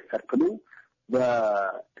ቪሼስ ሰርክሉ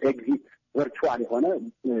በኤግዚት ቨርቹዋል የሆነ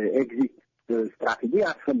ኤግዚት ስትራቴጂ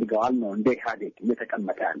ያስፈልገዋል ነው እንደ ኢህአዴግ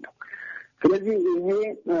እየተቀመጠ ያለው። ስለዚህ ይሄ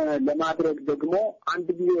ለማድረግ ደግሞ አንድ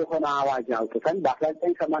ጊዜ የሆነ አዋጅ አውጥተን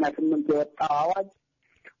በ1988 የወጣው አዋጅ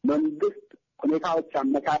መንግስት ሁኔታዎች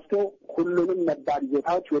አመቻችቶ ሁሉንም ነባር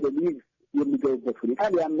ይዞታዎች ወደ ሊዝ የሚገቡበት ሁኔታ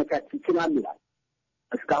ሊያመቻች ይችላል ይላል።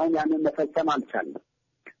 እስካሁን ያንን መፈጸም አልቻለም።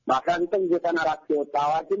 በ1994 የወጣ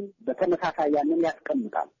አዋጅን በተመሳሳይ ያንን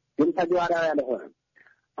ያስቀምጣል፣ ግን ተግባራዊ አልሆነም።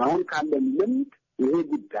 አሁን ካለን ልምድ ይሄ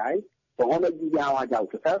ጉዳይ በሆነ ጊዜ አዋጅ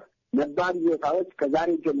አውጥተህ ነባር ይዞታዎች ከዛሬ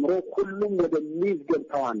ጀምሮ ሁሉም ወደ ሊዝ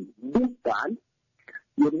ገብተዋል ቢባል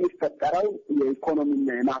የሚፈጠረው የኢኮኖሚና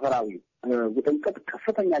የማህበራዊ ውጥንቅጥ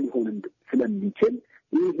ከፍተኛ ሊሆን ስለሚችል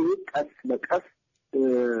ይሄ ቀስ በቀስ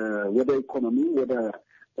ወደ ኢኮኖሚ ወደ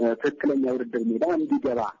ትክክለኛ ውድድር ሜዳ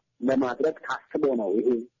እንዲገባ ለማድረግ ታስቦ ነው ይሄ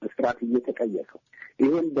ስትራቴጂ የተቀየሰው።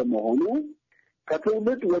 ይሄን በመሆኑ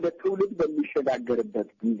ከትውልድ ወደ ትውልድ በሚሸጋገርበት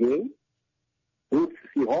ጊዜ ውስ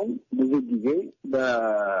ሲሆን ብዙ ጊዜ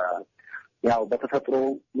በተፈጥሮ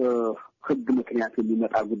ሕግ ምክንያት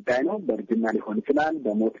የሚመጣ ጉዳይ ነው። በእርጅና ሊሆን ይችላል፣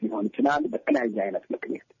 በሞት ሊሆን ይችላል፣ በተለያየ አይነት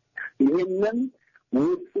ምክንያት ይሄንን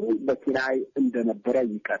ውሱ በኪራይ እንደነበረ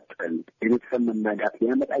ይቀጥል። የቤተሰብ መናጋት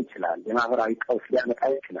ሊያመጣ ይችላል፣ የማህበራዊ ቀውስ ሊያመጣ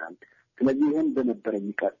ይችላል። ስለዚህ ይሄን እንደነበረ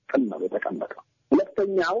ይቀጥል ነው የተቀመጠው።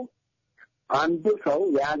 ሁለተኛው አንዱ ሰው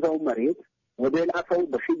የያዘው መሬት ወደ ሌላ ሰው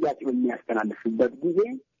በሽያጭ በሚያስተላልፍበት ጊዜ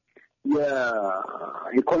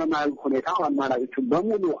የኢኮኖሚያዊ ሁኔታ አማራጮቹን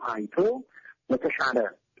በሙሉ አይቶ በተሻለ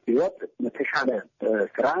ህይወት በተሻለ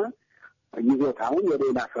ስራ ይዞታውን ወደ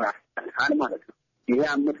ሌላ ሰው ያስተላልፋል ማለት ነው። ይሄ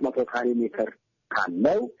 500 ካሬ ሜትር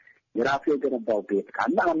ካለው የራሱ የገነባው ቤት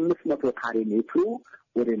ካለ 500 ካሬ ሜትሩ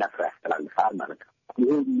ወደ ሌላ ሰው ያስተላልፋል ማለት ነው።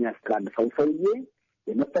 ይሄ የሚያስተላልፈው ሰውዬ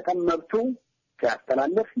የመጠቀም መብቱ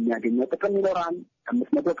ሲያስተላልፍ የሚያገኘው ጥቅም ይኖራል።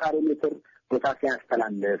 500 ካሬ ሜትር ቦታ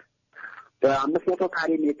ሲያስተላልፍ በ500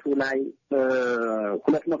 ካሬ ሜትሩ ላይ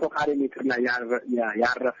 200 ካሬ ሜትር ላይ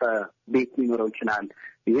ያረፈ ቤት ሊኖረው ይችላል።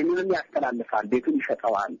 ይሄንንም ያስተላልፋል፣ ቤቱን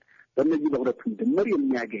ይሸጠዋል። በእነዚህ በሁለቱም ድምር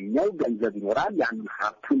የሚያገኘው ገንዘብ ይኖራል። ያንን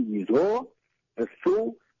ሀብቱን ይዞ እሱ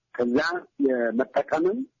ከዛ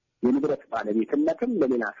የመጠቀምም የንብረት ባለቤትነትም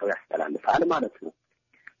ለሌላ ሰው ያስተላልፋል ማለት ነው።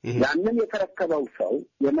 ያንን የተረከበው ሰው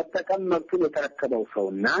የመጠቀም መብቱን የተረከበው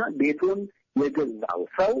ሰውና ቤቱን የገዛው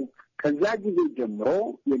ሰው ከዛ ጊዜ ጀምሮ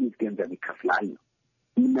የሊዝ ገንዘብ ይከፍላል ነው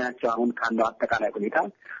የምናያቸው። አሁን ካለው አጠቃላይ ሁኔታ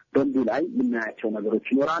በእንዱ ላይ የምናያቸው ነገሮች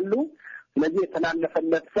ይኖራሉ። ስለዚህ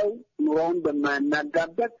የተላለፈለት ሰው ኑሮውን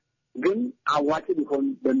በማያናጋበት ግን አዋጭ ሊሆን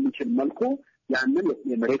በሚችል መልኩ ያንን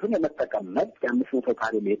የመሬቱን የመጠቀም መብት የ500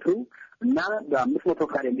 ካሬ ሜትሩ እና በ500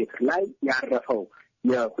 ካሬ ሜትር ላይ ያረፈው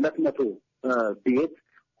የ200 ቤት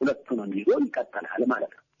ሁለቱንም ይዞ ይቀጥላል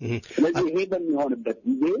ማለት ነው። ስለዚህ ይሄ በሚሆንበት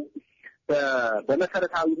ጊዜ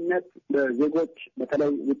በመሰረታዊነት ዜጎች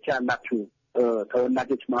በተለይ ውጭ ያላችሁ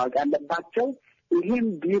ተወላጆች ማወቅ ያለባቸው ይሄም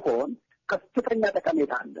ቢሆን ከፍተኛ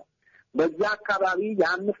ጠቀሜታ አለ። በዛ አካባቢ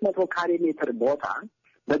የ500 ካሬ ሜትር ቦታ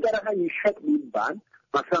በጨረታ ይሸጥ ቢባል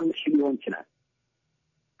 15,000 ሊሆን ይችላል፣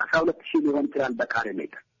 12,000 ሊሆን ይችላል በካሬ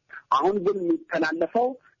ሜትር። አሁን ግን የሚተላለፈው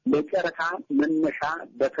ለጨረታ መነሻ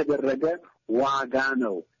በተደረገ ዋጋ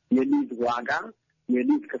ነው። የሊዝ ዋጋ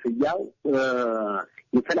የሊዝ ክፍያው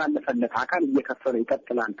የተላለፈለት አካል እየከፈለ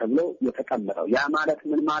ይቀጥላል ተብሎ የተቀመጠው። ያ ማለት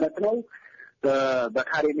ምን ማለት ነው?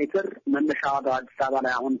 በካሬ ሜትር መነሻ ዋጋው አዲስ አበባ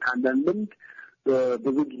ላይ አሁን ካለን ልምድ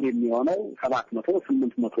ብዙ ጊዜ የሚሆነው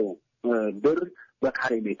 700-800 ብር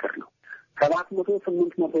በካሬ ሜትር ነው።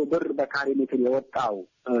 700-800 ብር በካሬ ሜትር የወጣው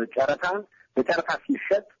ጨረታ በጨረታ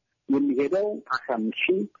ሲሸጥ የሚሄደው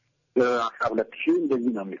 15,000 12,000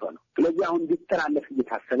 እንደዚህ ነው የሚሆነው። ስለዚህ አሁን ቢተላለፍ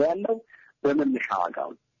እየታሰበ ያለው በመነሻ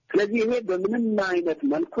ዋጋው። ስለዚህ ይሄ በምንም አይነት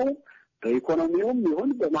መልኩ በኢኮኖሚውም ይሁን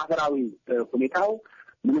በማህበራዊ ሁኔታው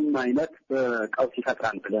ምንም አይነት ቀውስ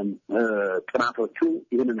ይፈጥራል ብለን ጥናቶቹ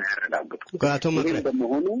ይህንን ያረጋግጡ። አቶ መክረ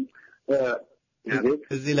በመሆኑ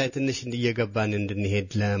እዚህ ላይ ትንሽ እንዲየገባን እንድንሄድ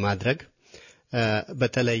ለማድረግ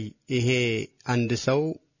በተለይ ይሄ አንድ ሰው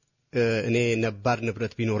እኔ ነባር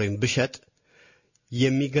ንብረት ቢኖረኝ ብሸጥ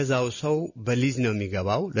የሚገዛው ሰው በሊዝ ነው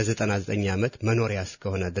የሚገባው ለ99 ዓመት መኖሪያ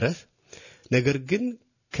እስከሆነ ድረስ። ነገር ግን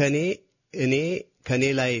ከኔ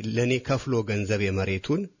ላይ ለኔ ከፍሎ ገንዘብ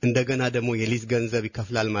የመሬቱን እንደገና ደግሞ የሊዝ ገንዘብ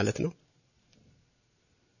ይከፍላል ማለት ነው።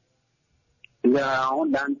 አሁን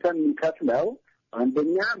ለአንተ የሚከፍለው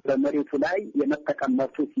አንደኛ በመሬቱ ላይ የመጠቀም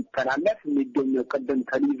መብቱ ሲተላለፍ የሚገኘው ቅድም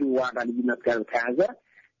ከሊዙ ዋጋ ልዩነት ጋር ተያዘ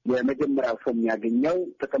የመጀመሪያው ሰው የሚያገኘው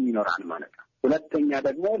ጥቅም ይኖራል ማለት ነው። ሁለተኛ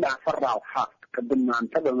ደግሞ ለአፈራው ሀብት ቅድም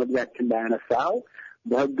አንተ በመግቢያችን ላይ ያነሳው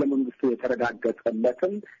በሕገ መንግስቱ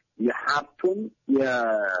የተረጋገጠለትን የሀብቱን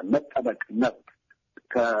የመጠበቅ መብት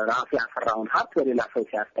ከራሱ ያፈራውን ሀብት ወደ ሌላ ሰው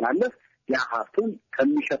ሲያስተላልፍ ያ ሀብቱን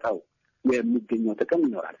ከሚሸጠው የሚገኘው ጥቅም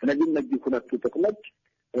ይኖራል። ስለዚህ እነዚህ ሁለቱ ጥቅሞች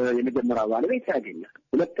የመጀመሪያው ባለቤት ያገኛል።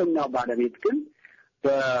 ሁለተኛው ባለቤት ግን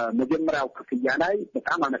በመጀመሪያው ክፍያ ላይ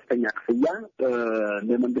በጣም አነስተኛ ክፍያ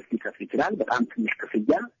ለመንግስት ሊከፍል ይችላል። በጣም ትንሽ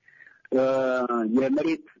ክፍያ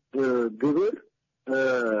የመሬት ግብር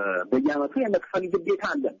በየዓመቱ የመክፈል ግዴታ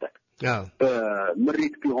አለበት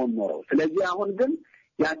ምሪት ቢሆን ኖሮ። ስለዚህ አሁን ግን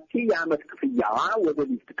ያቺ የዓመት ክፍያዋ ወደ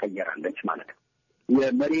ሊዝ ትቀየራለች ማለት ነው።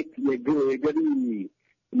 የመሬት የገቢ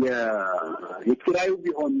የኪራዩ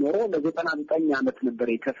ቢሆን ኖሮ ለ99 ዓመት ነበር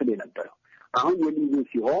ይከፍል የነበረው። አሁን የሊዙ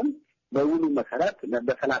ሲሆን በውሉ መሰረት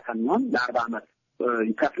በ30 ነው ለ40 ዓመት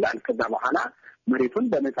ይከፍላል። ከዛ በኋላ መሬቱን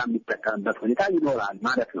በነፃ የሚጠቀምበት ሁኔታ ይኖራል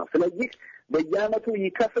ማለት ነው። ስለዚህ በየዓመቱ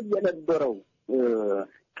ይከፍል የነበረው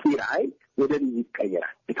ኪራይ ወደ ሊዝ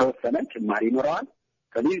ይቀየራል። የተወሰነ ጭማሪ ይኖረዋል።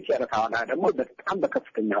 ከሊዝ ጨረታ ዋጋ ደግሞ በጣም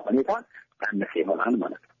በከፍተኛ ሁኔታ ያነሰ ይሆናል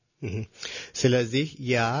ማለት ነው። ስለዚህ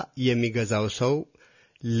ያ የሚገዛው ሰው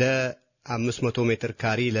ለ500 ሜትር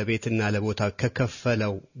ካሪ ለቤትና ለቦታ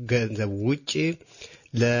ከከፈለው ገንዘብ ውጪ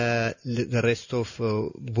ለሬስት ኦፍ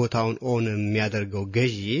ቦታውን ኦን የሚያደርገው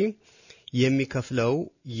ገዢ የሚከፍለው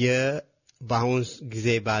በአሁን ጊዜ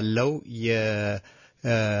ባለው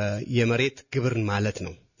የመሬት ግብር ማለት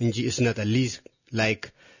ነው እንጂ እስነተ ሊዝ ላይክ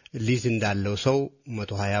ሊዝ እንዳለው ሰው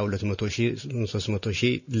 120 200 ሺህ 300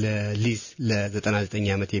 ሺህ ለሊዝ ለ99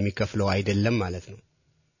 ዓመት የሚከፍለው አይደለም ማለት ነው።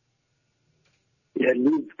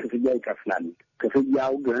 የሊዝ ክፍያ ይከፍላል።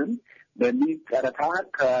 ክፍያው ግን በሊዝ ጨረታ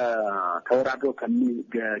ከተወዳድሮ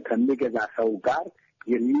ከሚገዛ ሰው ጋር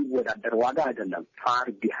የሚወዳደር ዋጋ አይደለም። ፋር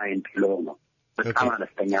ቢሃይንድ ሎ ነው። በጣም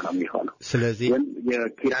አነስተኛ ነው የሚሆነው። ስለዚህ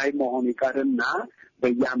የኪራይ መሆን ይቀርና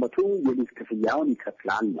በየዓመቱ የሊዝ ክፍያውን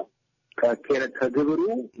ይከፍላል ነው። ከግብሩ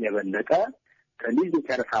የበለጠ ከሊዝ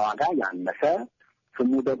የጨረታ ዋጋ ያነሰ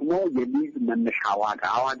ስሙ ደግሞ የሊዝ መነሻ ዋጋ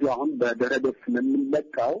አዋጁ አሁን በደረጃ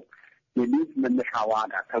ስለሚለቀው የሊዝ መነሻ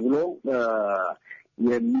ዋጋ ተብሎ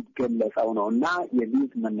የሚገለጸው ነውና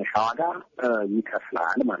የሊዝ መነሻ ዋጋ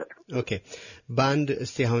ይከፍላል ማለት ነው። ኦኬ ባንድ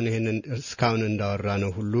እስቲ አሁን ይሄንን እስካሁን እንዳወራ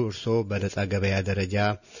ነው ሁሉ እርሶ በነፃ ገበያ ደረጃ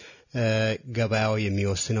ገበያው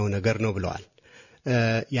የሚወስነው ነገር ነው ብለዋል።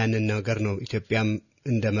 ያንን ነገር ነው ኢትዮጵያም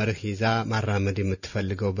እንደ መርህ ይዛ ማራመድ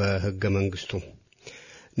የምትፈልገው በህገ መንግስቱ።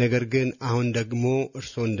 ነገር ግን አሁን ደግሞ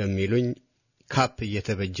እርሶ እንደሚሉኝ ካፕ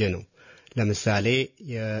እየተበጀ ነው። ለምሳሌ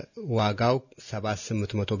የዋጋው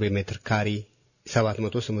 700 በሜትር ካሪ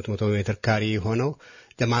 700 ሜትር ካሪ ሆነው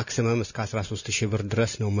ለማክሲመም እስከ 13000 ብር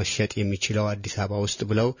ድረስ ነው መሸጥ የሚችለው አዲስ አበባ ውስጥ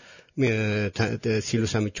ብለው ሲሉ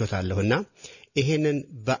ሰምቾታለሁና ይሄንን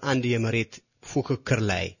በአንድ የመሬት ፉክክር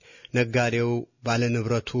ላይ ነጋዴው ባለ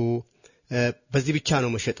ንብረቱ በዚህ ብቻ ነው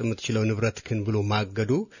መሸጥ የምትችለው ንብረትክን ብሎ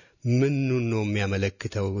ማገዱ ምን ነው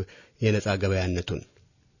የሚያመለክተው የነፃ ገበያነቱን?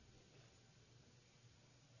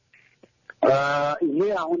 ይሄ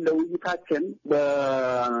አሁን ለውይይታችን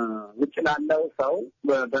በውጭ ላለው ሰው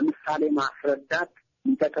በምሳሌ ማስረዳት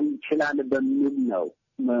ሊጠቅም ይችላል በሚል ነው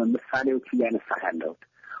ምሳሌዎች እያነሳ ያለው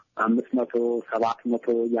 500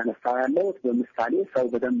 700 እያነሳ ያለው በምሳሌ ሰው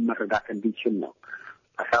በደንብ መረዳት እንዲችል ነው።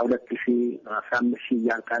 12000 15000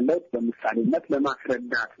 እያልካለው በምሳሌነት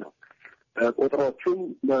ለማስረዳት ነው። ቁጥሮቹም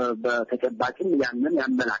በተጨባጭም ያንን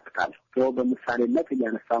ያመላክታል። ሰው በምሳሌነት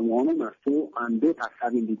እያነሳ መሆኑን እርሱ አንዱ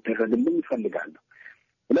ታሳቢ እንዲደረግልን ይፈልጋል።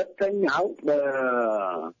 ሁለተኛው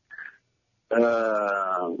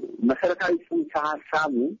መሰረታዊ ጽንሰ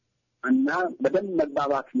ሐሳቡ እና በደንብ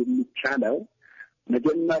መግባባት የሚቻለው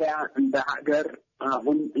መጀመሪያ እንደ ሀገር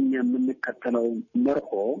አሁን እኛ የምንከተለው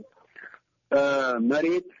መርሆ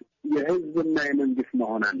መሬት የህዝብና የመንግስት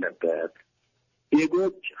መሆን አለበት።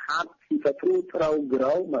 ዜጎች ሀብት ሲፈጥሩ ጥረው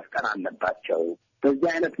ግረው መፍጠር አለባቸው። በዚህ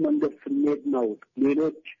አይነት መንገድ ስንሄድ ነው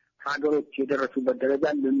ሌሎች ሀገሮች የደረሱበት ደረጃ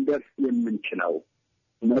ልንደርስ የምንችለው።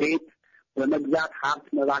 መሬት በመግዛት ሀብት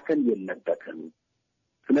መባከን የለበትም።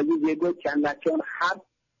 ስለዚህ ዜጎች ያላቸውን ሀብት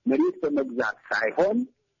መሬት በመግዛት ሳይሆን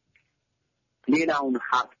ሌላውን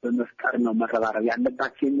ሀብት በመፍጠር ነው መረባረብ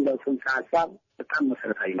ያለባቸው የሚለው ጽንሰ ሐሳብ በጣም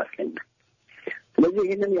መሰረታዊ ይመስለኛል። ስለዚህ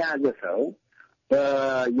ይህንን የያዘ ሰው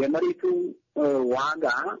የመሬቱ ዋጋ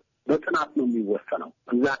በጥናት ነው የሚወሰነው።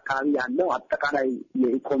 እዛ አካባቢ ያለው አጠቃላይ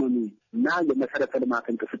የኢኮኖሚ እና የመሰረተ ልማት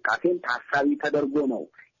እንቅስቃሴን ታሳቢ ተደርጎ ነው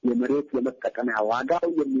የመሬት የመጠቀሚያ ዋጋው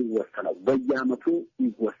የሚወሰነው። በየዓመቱ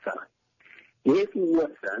ይወሰናል። ይሄ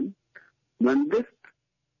ሲወሰን መንግስት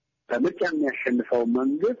በምርጫ የሚያሸንፈው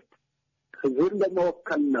መንግስት ህዝብን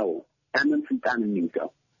በመወከል ነው ያንን ስልጣን የሚይዘው።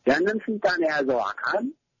 ያንን ስልጣን የያዘው አካል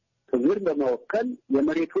ህዝብን በመወከል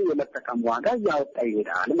የመሬቱ የመጠቀም ዋጋ ያወጣ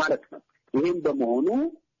ይሄዳል ማለት ነው። ይሄን በመሆኑ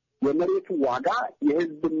የመሬቱ ዋጋ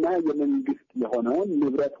የህዝብና የመንግስት የሆነውን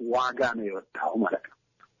ንብረት ዋጋ ነው የወጣው ማለት ነው።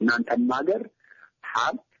 እናንተም ሀገር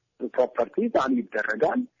ሀብት ፕሮፐርቲ ቫልዩ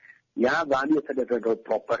ይደረጋል። ያ ቫልዩ የተደረገው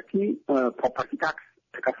ፕሮፐርቲ ታክስ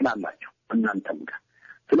ተከፍላላችሁ እናንተም ጋር።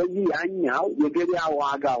 ስለዚህ ያኛው የገበያ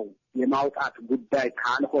ዋጋው የማውጣት ጉዳይ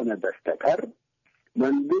ካልሆነ በስተቀር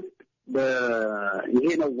መንግስት ይሄ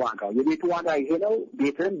ነው ዋጋው የቤቱ ዋጋ ይሄ ነው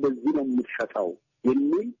ቤትን በዚህ ነው የምትሸጠው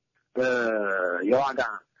የሚል የዋጋ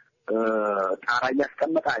ጣራ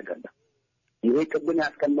ያስቀመጠ አይደለም። ይሄ ቅድም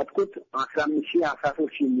ያስቀመጥኩት 15000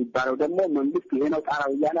 13000 የሚባለው ደግሞ መንግስት ይሄ ነው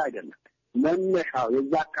ጣራው እያለ አይደለም። መነሻው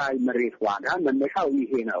የዛ አካባቢ መሬት ዋጋ መነሻው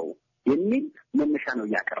ይሄ ነው የሚል መነሻ ነው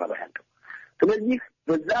እያቀረበ ያለው። ስለዚህ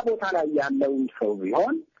በዛ ቦታ ላይ ያለውን ሰው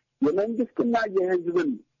ቢሆን የመንግስትና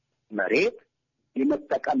የህዝብን መሬት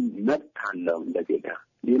የመጠቀም መብት አለው እንደዜጋ።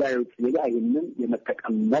 ሌላው ዜጋ ይህንን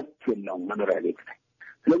የመጠቀም መብት የለውም መኖሪያ ቤት ላይ።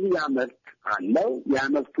 ስለዚህ ያ መብት አለው። ያ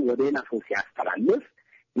መብቱ ወደ ሌላ ሰው ሲያስተላልፍ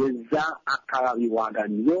የዛ አካባቢ ዋጋ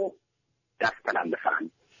ይዞ ያስተላልፋል።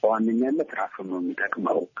 በዋነኛነት ራሱን ነው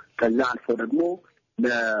የሚጠቅመው። ከዛ አልፎ ደግሞ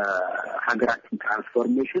ለሀገራችን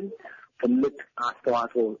ትራንስፎርሜሽን ትልቅ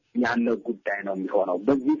አስተዋጽኦ ያለው ጉዳይ ነው የሚሆነው።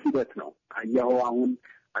 በዚህ ሂደት ነው አየኸው አሁን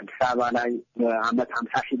አዲስ አበባ ላይ በአመት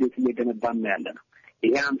 50000 ቤት እየገነባ ነው ያለነው።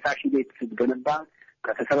 ይሄ 50000 ቤት ሲገነባ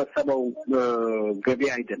ከተሰበሰበው ገቢ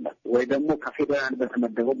አይደለም ወይ ደግሞ ከፌደራል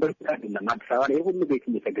በተመደበው ብር አይደለም። አዲስ አበባ ላይ ሁሉ ቤት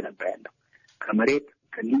እየተገነባ ያለው ከመሬት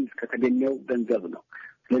ከሊዝ ከተገኘው ገንዘብ ነው።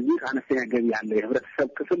 ስለዚህ አነስተኛ ገቢ ያለው የህብረተሰብ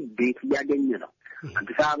ክፍል ቤት እያገኘ ነው።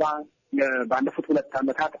 አዲስ አበባ ባለፉት 2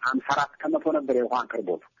 አመታት 54% ነበር የውሃ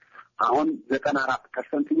አቅርቦት። አሁን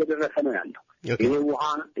 94% እየደረሰ ነው ያለው። ይሄ ውሃ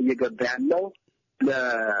እየገባ ያለው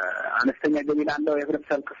ለአነስተኛ ገቢ ላለው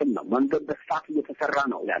የህብረተሰብ ክፍል ነው። መንገድ በስፋት እየተሰራ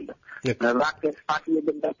ነው ያለው። መብራት በስፋት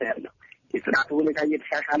እየገባ ነው ያለው። የጽዳት ሁኔታ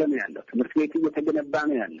እየተሻሻለ ነው ያለው። ትምህርት ቤት እየተገነባ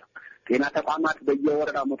ነው ያለው። ጤና ተቋማት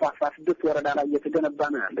በየወረዳው 116 ወረዳ ላይ እየተገነባ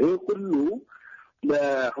ነው ያለው። ይሄ ሁሉ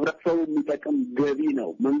ለህብረተሰቡ የሚጠቅም ገቢ ነው።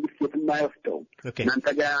 መንግስት የትም አይወስደውም። እናንተ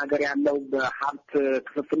ጋር ሀገር ያለው በሀብት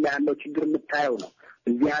ክፍፍል ላይ ያለው ችግር የምታየው ነው።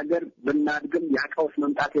 እዚህ ሀገር ብናድግም ያቀውስ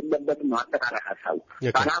መምጣት የለበትም ነው አጠቃላይ ሀሳቡ።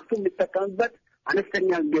 ባለሀብቱ የሚጠቀምበት አነስተኛ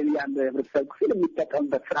ገቢ ያለው የህብረተሰብ ክፍል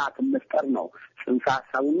የሚጠቀምበት ስርዓት መፍጠር ነው ጽንሰ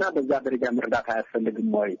ሀሳቡና በዛ ደረጃ መርዳት አያስፈልግም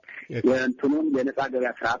ወይ? የእንትኑን የነጻ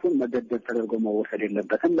ገበያ ስርዓቱን መገደብ ተደርጎ መወሰድ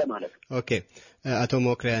የለበትም ለማለት ነው። ኦኬ አቶ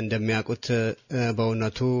ሞክሪያ እንደሚያውቁት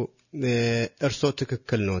በእውነቱ እርሶ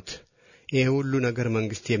ትክክል ኖት። ይሄ ሁሉ ነገር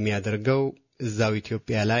መንግስት የሚያደርገው እዛው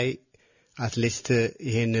ኢትዮጵያ ላይ አትሊስት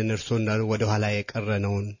ይሄንን እርሶ እንዳሉ ወደ ኋላ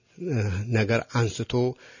የቀረነውን ነገር አንስቶ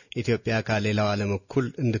ኢትዮጵያ ከሌላው ዓለም እኩል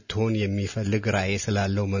እንድትሆን የሚፈልግ ራዕይ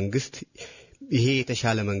ስላለው መንግስት ይሄ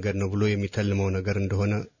የተሻለ መንገድ ነው ብሎ የሚተልመው ነገር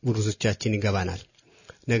እንደሆነ ብዙዎቻችን ይገባናል።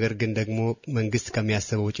 ነገር ግን ደግሞ መንግስት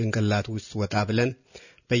ከሚያስበው ጭንቅላት ውስጥ ወጣ ብለን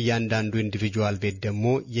በእያንዳንዱ ኢንዲቪጁዋል ቤት ደግሞ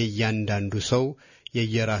የእያንዳንዱ ሰው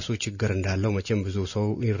የየራሱ ችግር እንዳለው መቼም ብዙ ሰው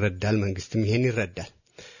ይረዳል፣ መንግስትም ይሄን ይረዳል።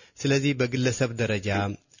 ስለዚህ በግለሰብ ደረጃ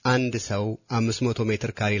አንድ ሰው 500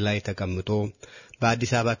 ሜትር ካሬ ላይ ተቀምጦ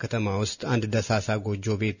በአዲስ አበባ ከተማ ውስጥ አንድ ደሳሳ ጎጆ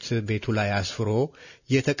ቤቱ ላይ አስፍሮ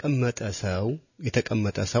የተቀመጠ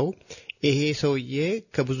ሰው ይሄ ሰውዬ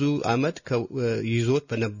ከብዙ አመት ይዞት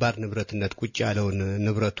በነባር ንብረትነት ቁጭ ያለውን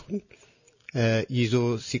ንብረቱን ይዞ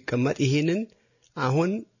ሲቀመጥ ይሄንን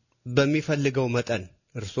አሁን በሚፈልገው መጠን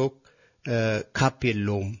እርሶ ካፕ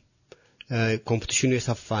የለውም ኮምፒቲሽኑ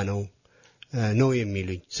የሰፋ ነው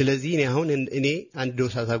የሚሉኝ። ስለዚህ እኔ አንድ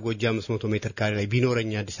ደሳሳ ጎጆ 500 ሜትር ካሬ ላይ ቢኖረኝ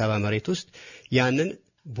አዲስ አበባ መሬት ውስጥ ያንን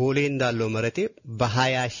ቦሌ እንዳለው መሬቴ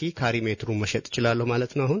በ20000 ካሬ ሜትሩ መሸጥ ይችላል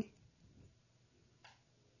ማለት ነው። አሁን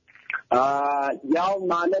ያው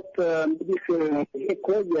ማለት እንግዲህ እኮ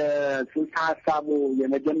የጽንሰ ሀሳቡ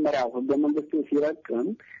የመጀመሪያው ህገ መንግስቱ ሲረቅም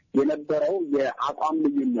የነበረው የአቋም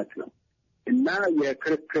ልዩነት ነው እና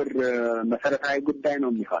የክርክር መሰረታዊ ጉዳይ ነው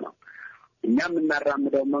የሚሆነው። እኛ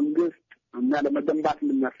የምናራምደው መንግስት እና ለመገንባት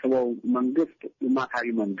የምናስበው መንግስት ልማታዊ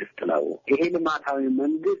መንግስት ነው። ይሄ ልማታዊ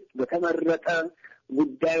መንግስት በተመረጠ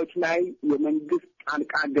ጉዳዮች ላይ የመንግስት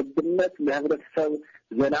ጣልቃ ገብነት ለህብረተሰብ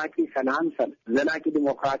ዘላቂ ሰላም፣ ዘላቂ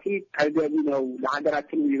ዲሞክራሲ ተገቢ ነው፣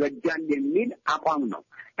 ለሀገራችን ይበጃል የሚል አቋም ነው።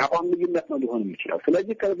 የአቋም ልዩነት ነው ሊሆን የሚችለው።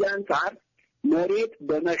 ስለዚህ ከዚህ አንጻር መሬት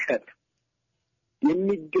በመሸጥ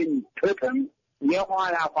የሚገኝ ጥቅም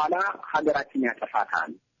የኋላ ሀገራችን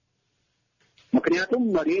ያጠፋታል። ምክንያቱም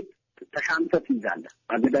መሬት ተሻምተት ይዛል።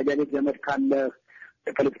 አገዳጃ ቤት ዘመድ ካለ፣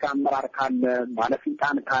 የፖለቲካ አመራር ካለ፣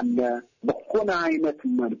 ባለስልጣን ካለ በሆነ አይነት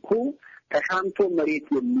መልኩ ተሻምቶ መሬት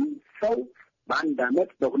የሚሰው በአንድ አመት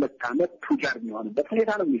በሁለት አመት ቱጃር የሚሆንበት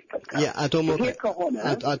ሁኔታ ነው የሚፈጠረው።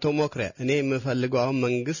 አቶ ሞክሪያ እኔ የምፈልገው አሁን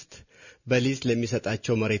መንግስት በሊዝ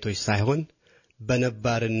ለሚሰጣቸው መሬቶች ሳይሆን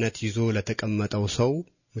በነባርነት ይዞ ለተቀመጠው ሰው፣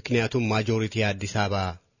 ምክንያቱም ማጆሪቲ የአዲስ አበባ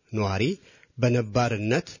ነዋሪ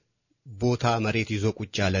በነባርነት ቦታ መሬት ይዞ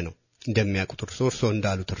ቁጭ ያለ ነው እንደሚያውቁት እርሶ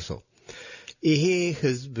እንዳሉት ይሄ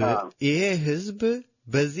ህዝብ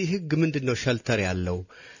በዚህ ህግ ምንድነው ሸልተር ያለው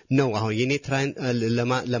ነው። አሁን የኔ ትራን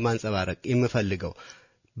ለማንጸባረቅ የምፈልገው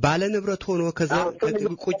ባለ ንብረት ሆኖ ከዛ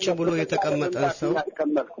ቁጭ ብሎ የተቀመጠ ሰው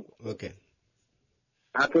ኦኬ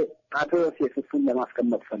አቶ ዮሴፍን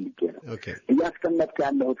ለማስቀመጥ ፈልጌ ነው እያስቀመጥኩ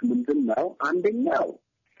ያለሁት ምንድነው አንደኛው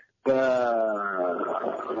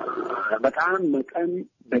በጣም መጠን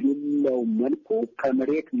በሌለው መልኩ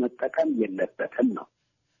ከመሬት መጠቀም የለበትም ነው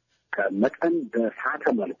ከመጠን በሳተ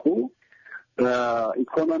መልኩ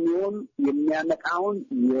ኢኮኖሚውን የሚያመጣውን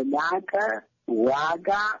የላቀ ዋጋ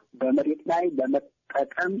በመሬት ላይ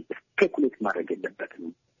ለመጠቀም ስፔኩሌት ማድረግ የለበትም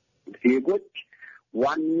ዜጎች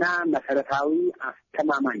ዋና መሰረታዊ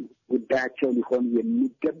አስተማማኝ ጉዳያቸው ሊሆን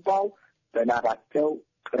የሚገባው በላባቸው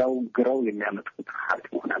ግረው የሚያመጡት ሀብት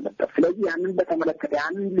መሆን አለበት ስለዚህ ያንን በተመለከተ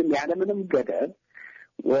ያንን ያለምንም ገደብ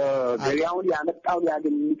ገበያውን ያመጣው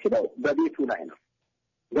ሊያገኝ የሚችለው በቤቱ ላይ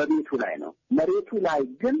ነው መሬቱ ላይ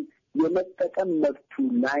ግን የመጠቀም መብቱ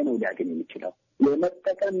ላይ ነው ሊያገኝ የሚችለው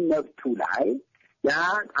የመጠቀም መብቱ ላይ ያ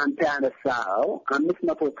አንተ ያነሳው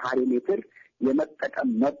 500 ካሬ ሜትር የመጠቀም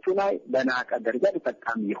መብቱ ላይ በናቀ ደረጃ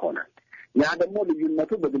ተጠቃሚ ይሆናል ያ ደግሞ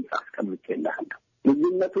ልዩነቱ በግልጽ አስቀምጬልሃለሁ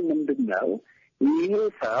ልዩነቱ ምንድነው ይሄ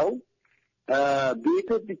ሰው ቤቱ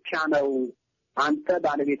ብቻ ነው አንተ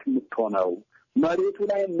ባለቤት የምትሆነው መሬቱ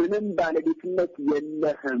ላይ ምንም ባለቤትነት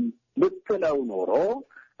የለህም ብትለው ኖሮ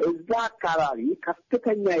እዛ አካባቢ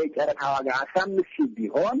ከፍተኛ የጨረታ ዋጋ 15000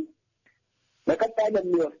 ቢሆን በቀጣይ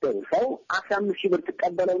ለሚወስደው ሰው 15000 ብር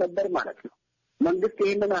ተቀበለው ነበር ማለት ነው መንግስት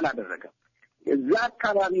ይሄንን አላደረገም እዛ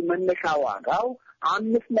አካባቢ መነሻ ዋጋው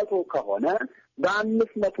 500 ከሆነ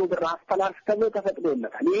በ500 ብር አስተላልፍ ተብሎ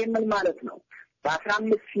ተፈቅዶለታል ይሄ ምን ማለት ነው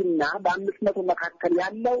በ15000 እና በ500 መካከል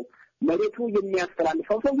ያለው መሬቱ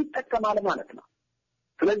የሚያስተላልፈው ሰው ይጠቀማል ማለት ነው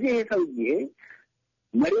ስለዚህ ይሄ ሰውዬ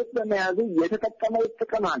መሬት በመያዙ የተጠቀመው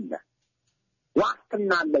ጥቅም አለ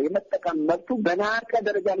ዋስትና አለ የመጠቀም መብቱ በናቀ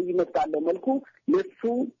ደረጃ ልዩነት ባለው መልኩ ለሱ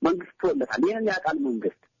መንግስት ተወለታል ይሄን ያቃል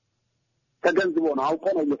መንግስት ተገንዝቦ ነው አውቆ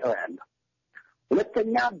ነው እየተወያየው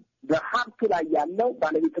ሁለተኛ በሀብቱ ላይ ያለው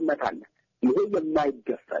ባለቤትነት አለ ይሄ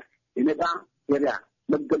የማይደፈር የነዳ ገበያ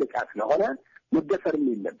መገለጫ ስለሆነ መደፈርም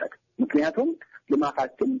የለበት ምክንያቱም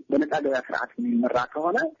ልማታችን በነጻ ገበያ ስርዓት የሚመራ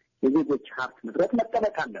ከሆነ የዜጎች ሀብት ንብረት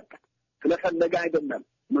መጠበቅ አለበት ስለፈለገ አይደለም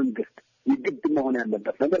መንግስት ይግድ መሆን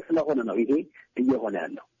ያለበት ነገር ስለሆነ ነው ይሄ እየሆነ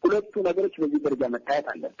ያለው ሁለቱ ነገሮች በዚህ ደረጃ መታየት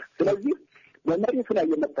አለበት ስለዚህ በመሬቱ ላይ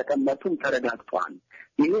የመጠቀም መብቱን ተረጋግጧል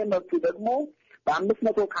ይሄ መብቱ ደግሞ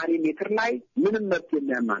በ500 ካሬ ሜትር ላይ ምንም መብት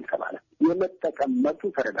የማያንከባለ የመጠቀም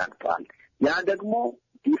መብቱ ተረጋግጧል ያ ደግሞ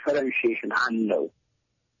ዲፈረንሺዬሽን አለው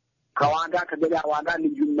ከዋጋ ከገበያ ዋጋ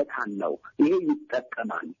ልዩነት አለው ይሄ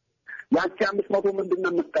ይጠቀማል ያቺ 500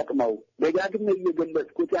 ምንድነው የምትጠቅመው ደጋግሜ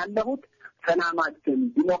እየገለጽኩት ያለሁት ሰላማችን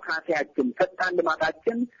ዲሞክራሲያችን ፈጣን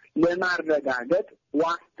ልማታችን ለማረጋገጥ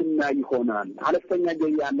ዋስትና ይሆናል አለስተኛ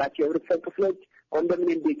ገቢ ያላቸው የህብረተሰብ ክፍሎች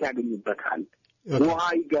ኮንዶሚኒየም ቤት ያገኙበታል ውሃ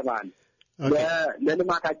ይገባል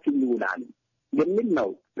ለልማታችን ይውላል የሚል ነው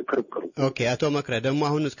ክርክሩ ኦኬ አቶ መክረ ደግሞ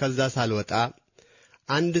አሁን እስከዛ ሳልወጣ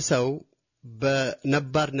አንድ ሰው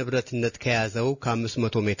በነባር ንብረትነት ከያዘው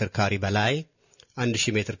ከ500 ሜትር ካሬ በላይ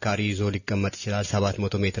 1000 ሜትር ካሬ ይዞ ሊቀመጥ ይችላል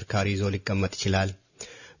 700 ሜትር ካሬ ይዞ ሊቀመጥ ይችላል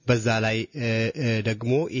በዛ ላይ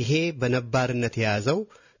ደግሞ ይሄ በነባርነት የያዘው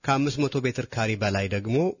ከ500 ሜትር ካሬ በላይ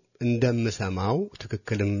ደግሞ እንደምሰማው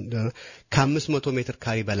ትክክልም ከ500 ሜትር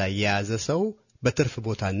ካሬ በላይ የያዘ ሰው በትርፍ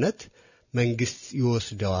ቦታነት መንግስት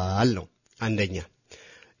ይወስደዋል ነው አንደኛ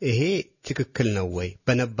ይሄ ትክክል ነው ወይ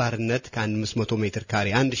በነባርነት ከ500 ሜትር ካሬ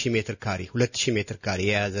 1000 ሜትር ካሬ 2000 ሜትር ካሬ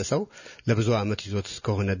የያዘ ሰው ለብዙ አመት ይዞት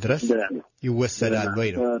እስከሆነ ድረስ ይወሰዳል ወይ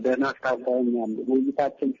ነው ደህና ታውቃኛል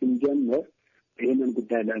ውይይታችን ሲጀምር ይሄንን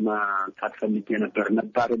ጉዳይ ለማንሳት ፈልጌ ነበር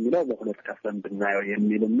ነባር የሚለው በሁለት ከፍለን ብናየው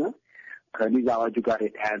የሚልና ከሊዝ አዋጁ ጋር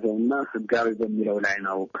የተያያዘውና ህጋዊ በሚለው ላይ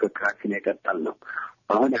ነው ክርክራችን የቀጠልነው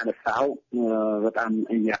አሁን ያነሳው በጣም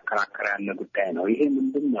እያከራከረ ያለ ጉዳይ ነው ይሄ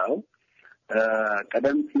ምንድነው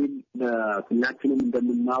ቀደም ሲል ሁላችንም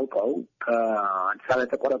እንደምናውቀው ከአዲስ አበባ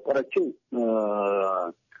የተቆረቆረችው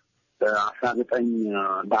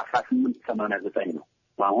በ1889 ነው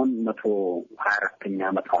አሁን 124ኛ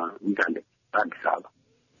ዓመቷ ይዛለች አዲስ አበባ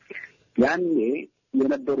ያኔ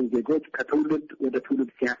የነበሩ ዜጎች ከትውልድ ወደ ትውልድ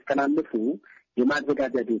ሲያስተላልፉ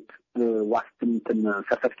የማዘጋጃ ቤት ዋስትና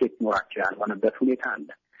ሰርተፊኬት ኖራቸው ያልሆነበት ሁኔታ አለ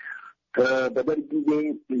በደርግ ጊዜ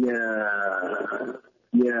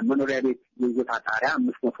የመኖሪያ ቤት የይዞታ ጣሪያ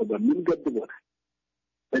 500 በሚል ገድቦታል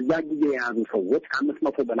በዛ ጊዜ የያዙ ሰዎች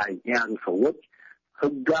ከ500 በላይ የያዙ ሰዎች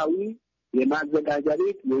ህጋዊ የማዘጋጃ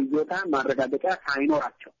ቤት የይዞታ ማረጋገጫ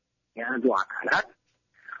ሳይኖራቸው የያዙ አካላት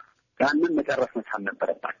ያንን መጨረስ መቻል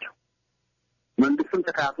ነበረባቸው መንግስትም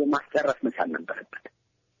ተካፍሎ ማስጨረስ መቻል ነበረበት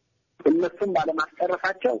እነሱም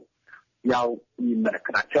ባለማስጨረሳቸው ያው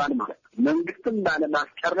ይመለከታቸዋል ማለት ነው መንግስትም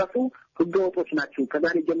ባለማስጨረሱ ህገወጦች ናቸው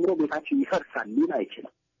ከዛሬ ጀምሮ ቤታችን ይፈርሳል ሊል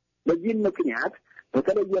አይችልም በዚህ ምክንያት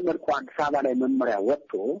በተለየ መልኩ አዲስ አበባ ላይ መመሪያ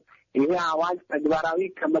ወጥቶ ይሄ አዋጅ ተግባራዊ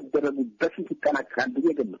ከመደረጉ በፊት ይጠናቀቃል ብዬ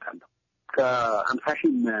እገምታለሁ።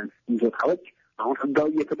 ከ50,000 ይዞታዎች አሁን ህጋዊ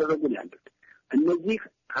እየተደረጉ ነው ያሉት። እነዚህ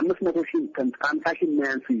 500,000 ከ50,000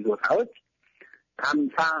 የሚያንሱ ይዞታዎች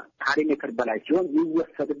 50 ካሬ ሜትር በላይ ሲሆን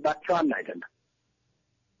ይወሰድባቸዋል አይደለም።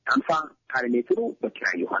 50 ካሬ ሜትሩ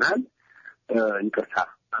በኪራይ ይሆናል። እንቅርሳ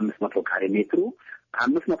 500 ካሬ ሜትሩ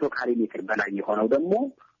ከ500 ካሬ ሜትር በላይ የሆነው ደግሞ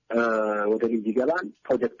ወደ ልጅ ይገባል።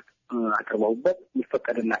 ፕሮጀክት አቅርበውበት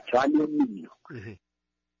ይፈቀድላቸዋል የሚል ነው።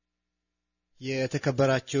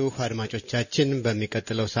 የተከበራችሁ አድማጮቻችን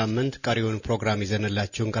በሚቀጥለው ሳምንት ቀሪውን ፕሮግራም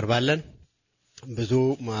ይዘንላችሁ እንቀርባለን። ብዙ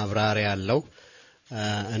ማብራሪያ ያለው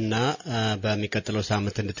እና በሚቀጥለው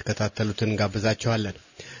ሳምንት እንድትከታተሉት እንጋብዛችኋለን።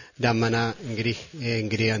 ዳመና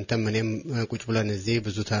እንግዲህ አንተም እኔም ቁጭ ብለን እዚህ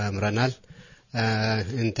ብዙ ተምረናል።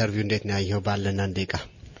 ኢንተርቪው እንዴት ነው ያየው? ባለና አንዴቃ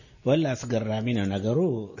ወላ አስገራሚ ነው ነገሩ።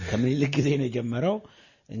 ከምኒልክ ጊዜ ነው የጀመረው።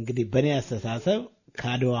 እንግዲህ በእኔ አስተሳሰብ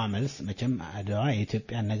ከአድዋ መልስ መቼም አድዋ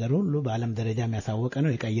የኢትዮጵያን ነገር ሁሉ በዓለም ደረጃ የሚያሳወቀ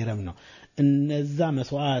ነው፣ የቀየረም ነው። እነዛ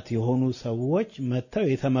መስዋዕት የሆኑ ሰዎች መተው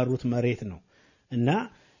የተመሩት መሬት ነው እና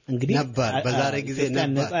እንግዲህ ነበር በዛሬ ጊዜ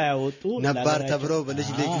ነበር ተብሎ በልጅ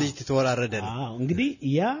ልጅ ተወራረደ ነው። እንግዲህ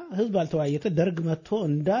ያ ህዝብ አልተዋየተ ደርግ መጥቶ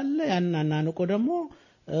እንዳለ ያናናንቆ ደግሞ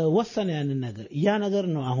ወሰነ ያንን ነገር። ያ ነገር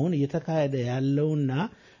ነው አሁን እየተካሄደ ያለውና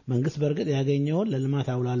መንግስት በርግጥ ያገኘውን ለልማት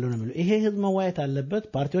አውላለሁ ነው የሚለው። ይሄ ህዝብ መዋየት አለበት፣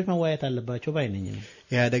 ፓርቲዎች መዋየት አለባቸው ባይነኝ ነው።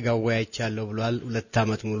 ያደጋ አወያይቻለሁ ብሏል። 2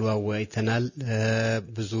 ዓመት ሙሉ አወያይተናል።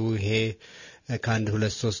 ብዙ ይሄ ከአንድ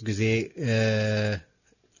 2-3 ጊዜ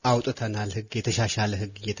አውጥተናል። ህግ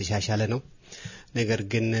የተሻሻለ ነው። ነገር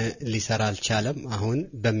ግን ሊሰራ አልቻለም። አሁን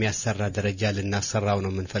በሚያሰራ ደረጃ ልናሰራው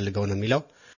ነው የምንፈልገው ነው የሚለው።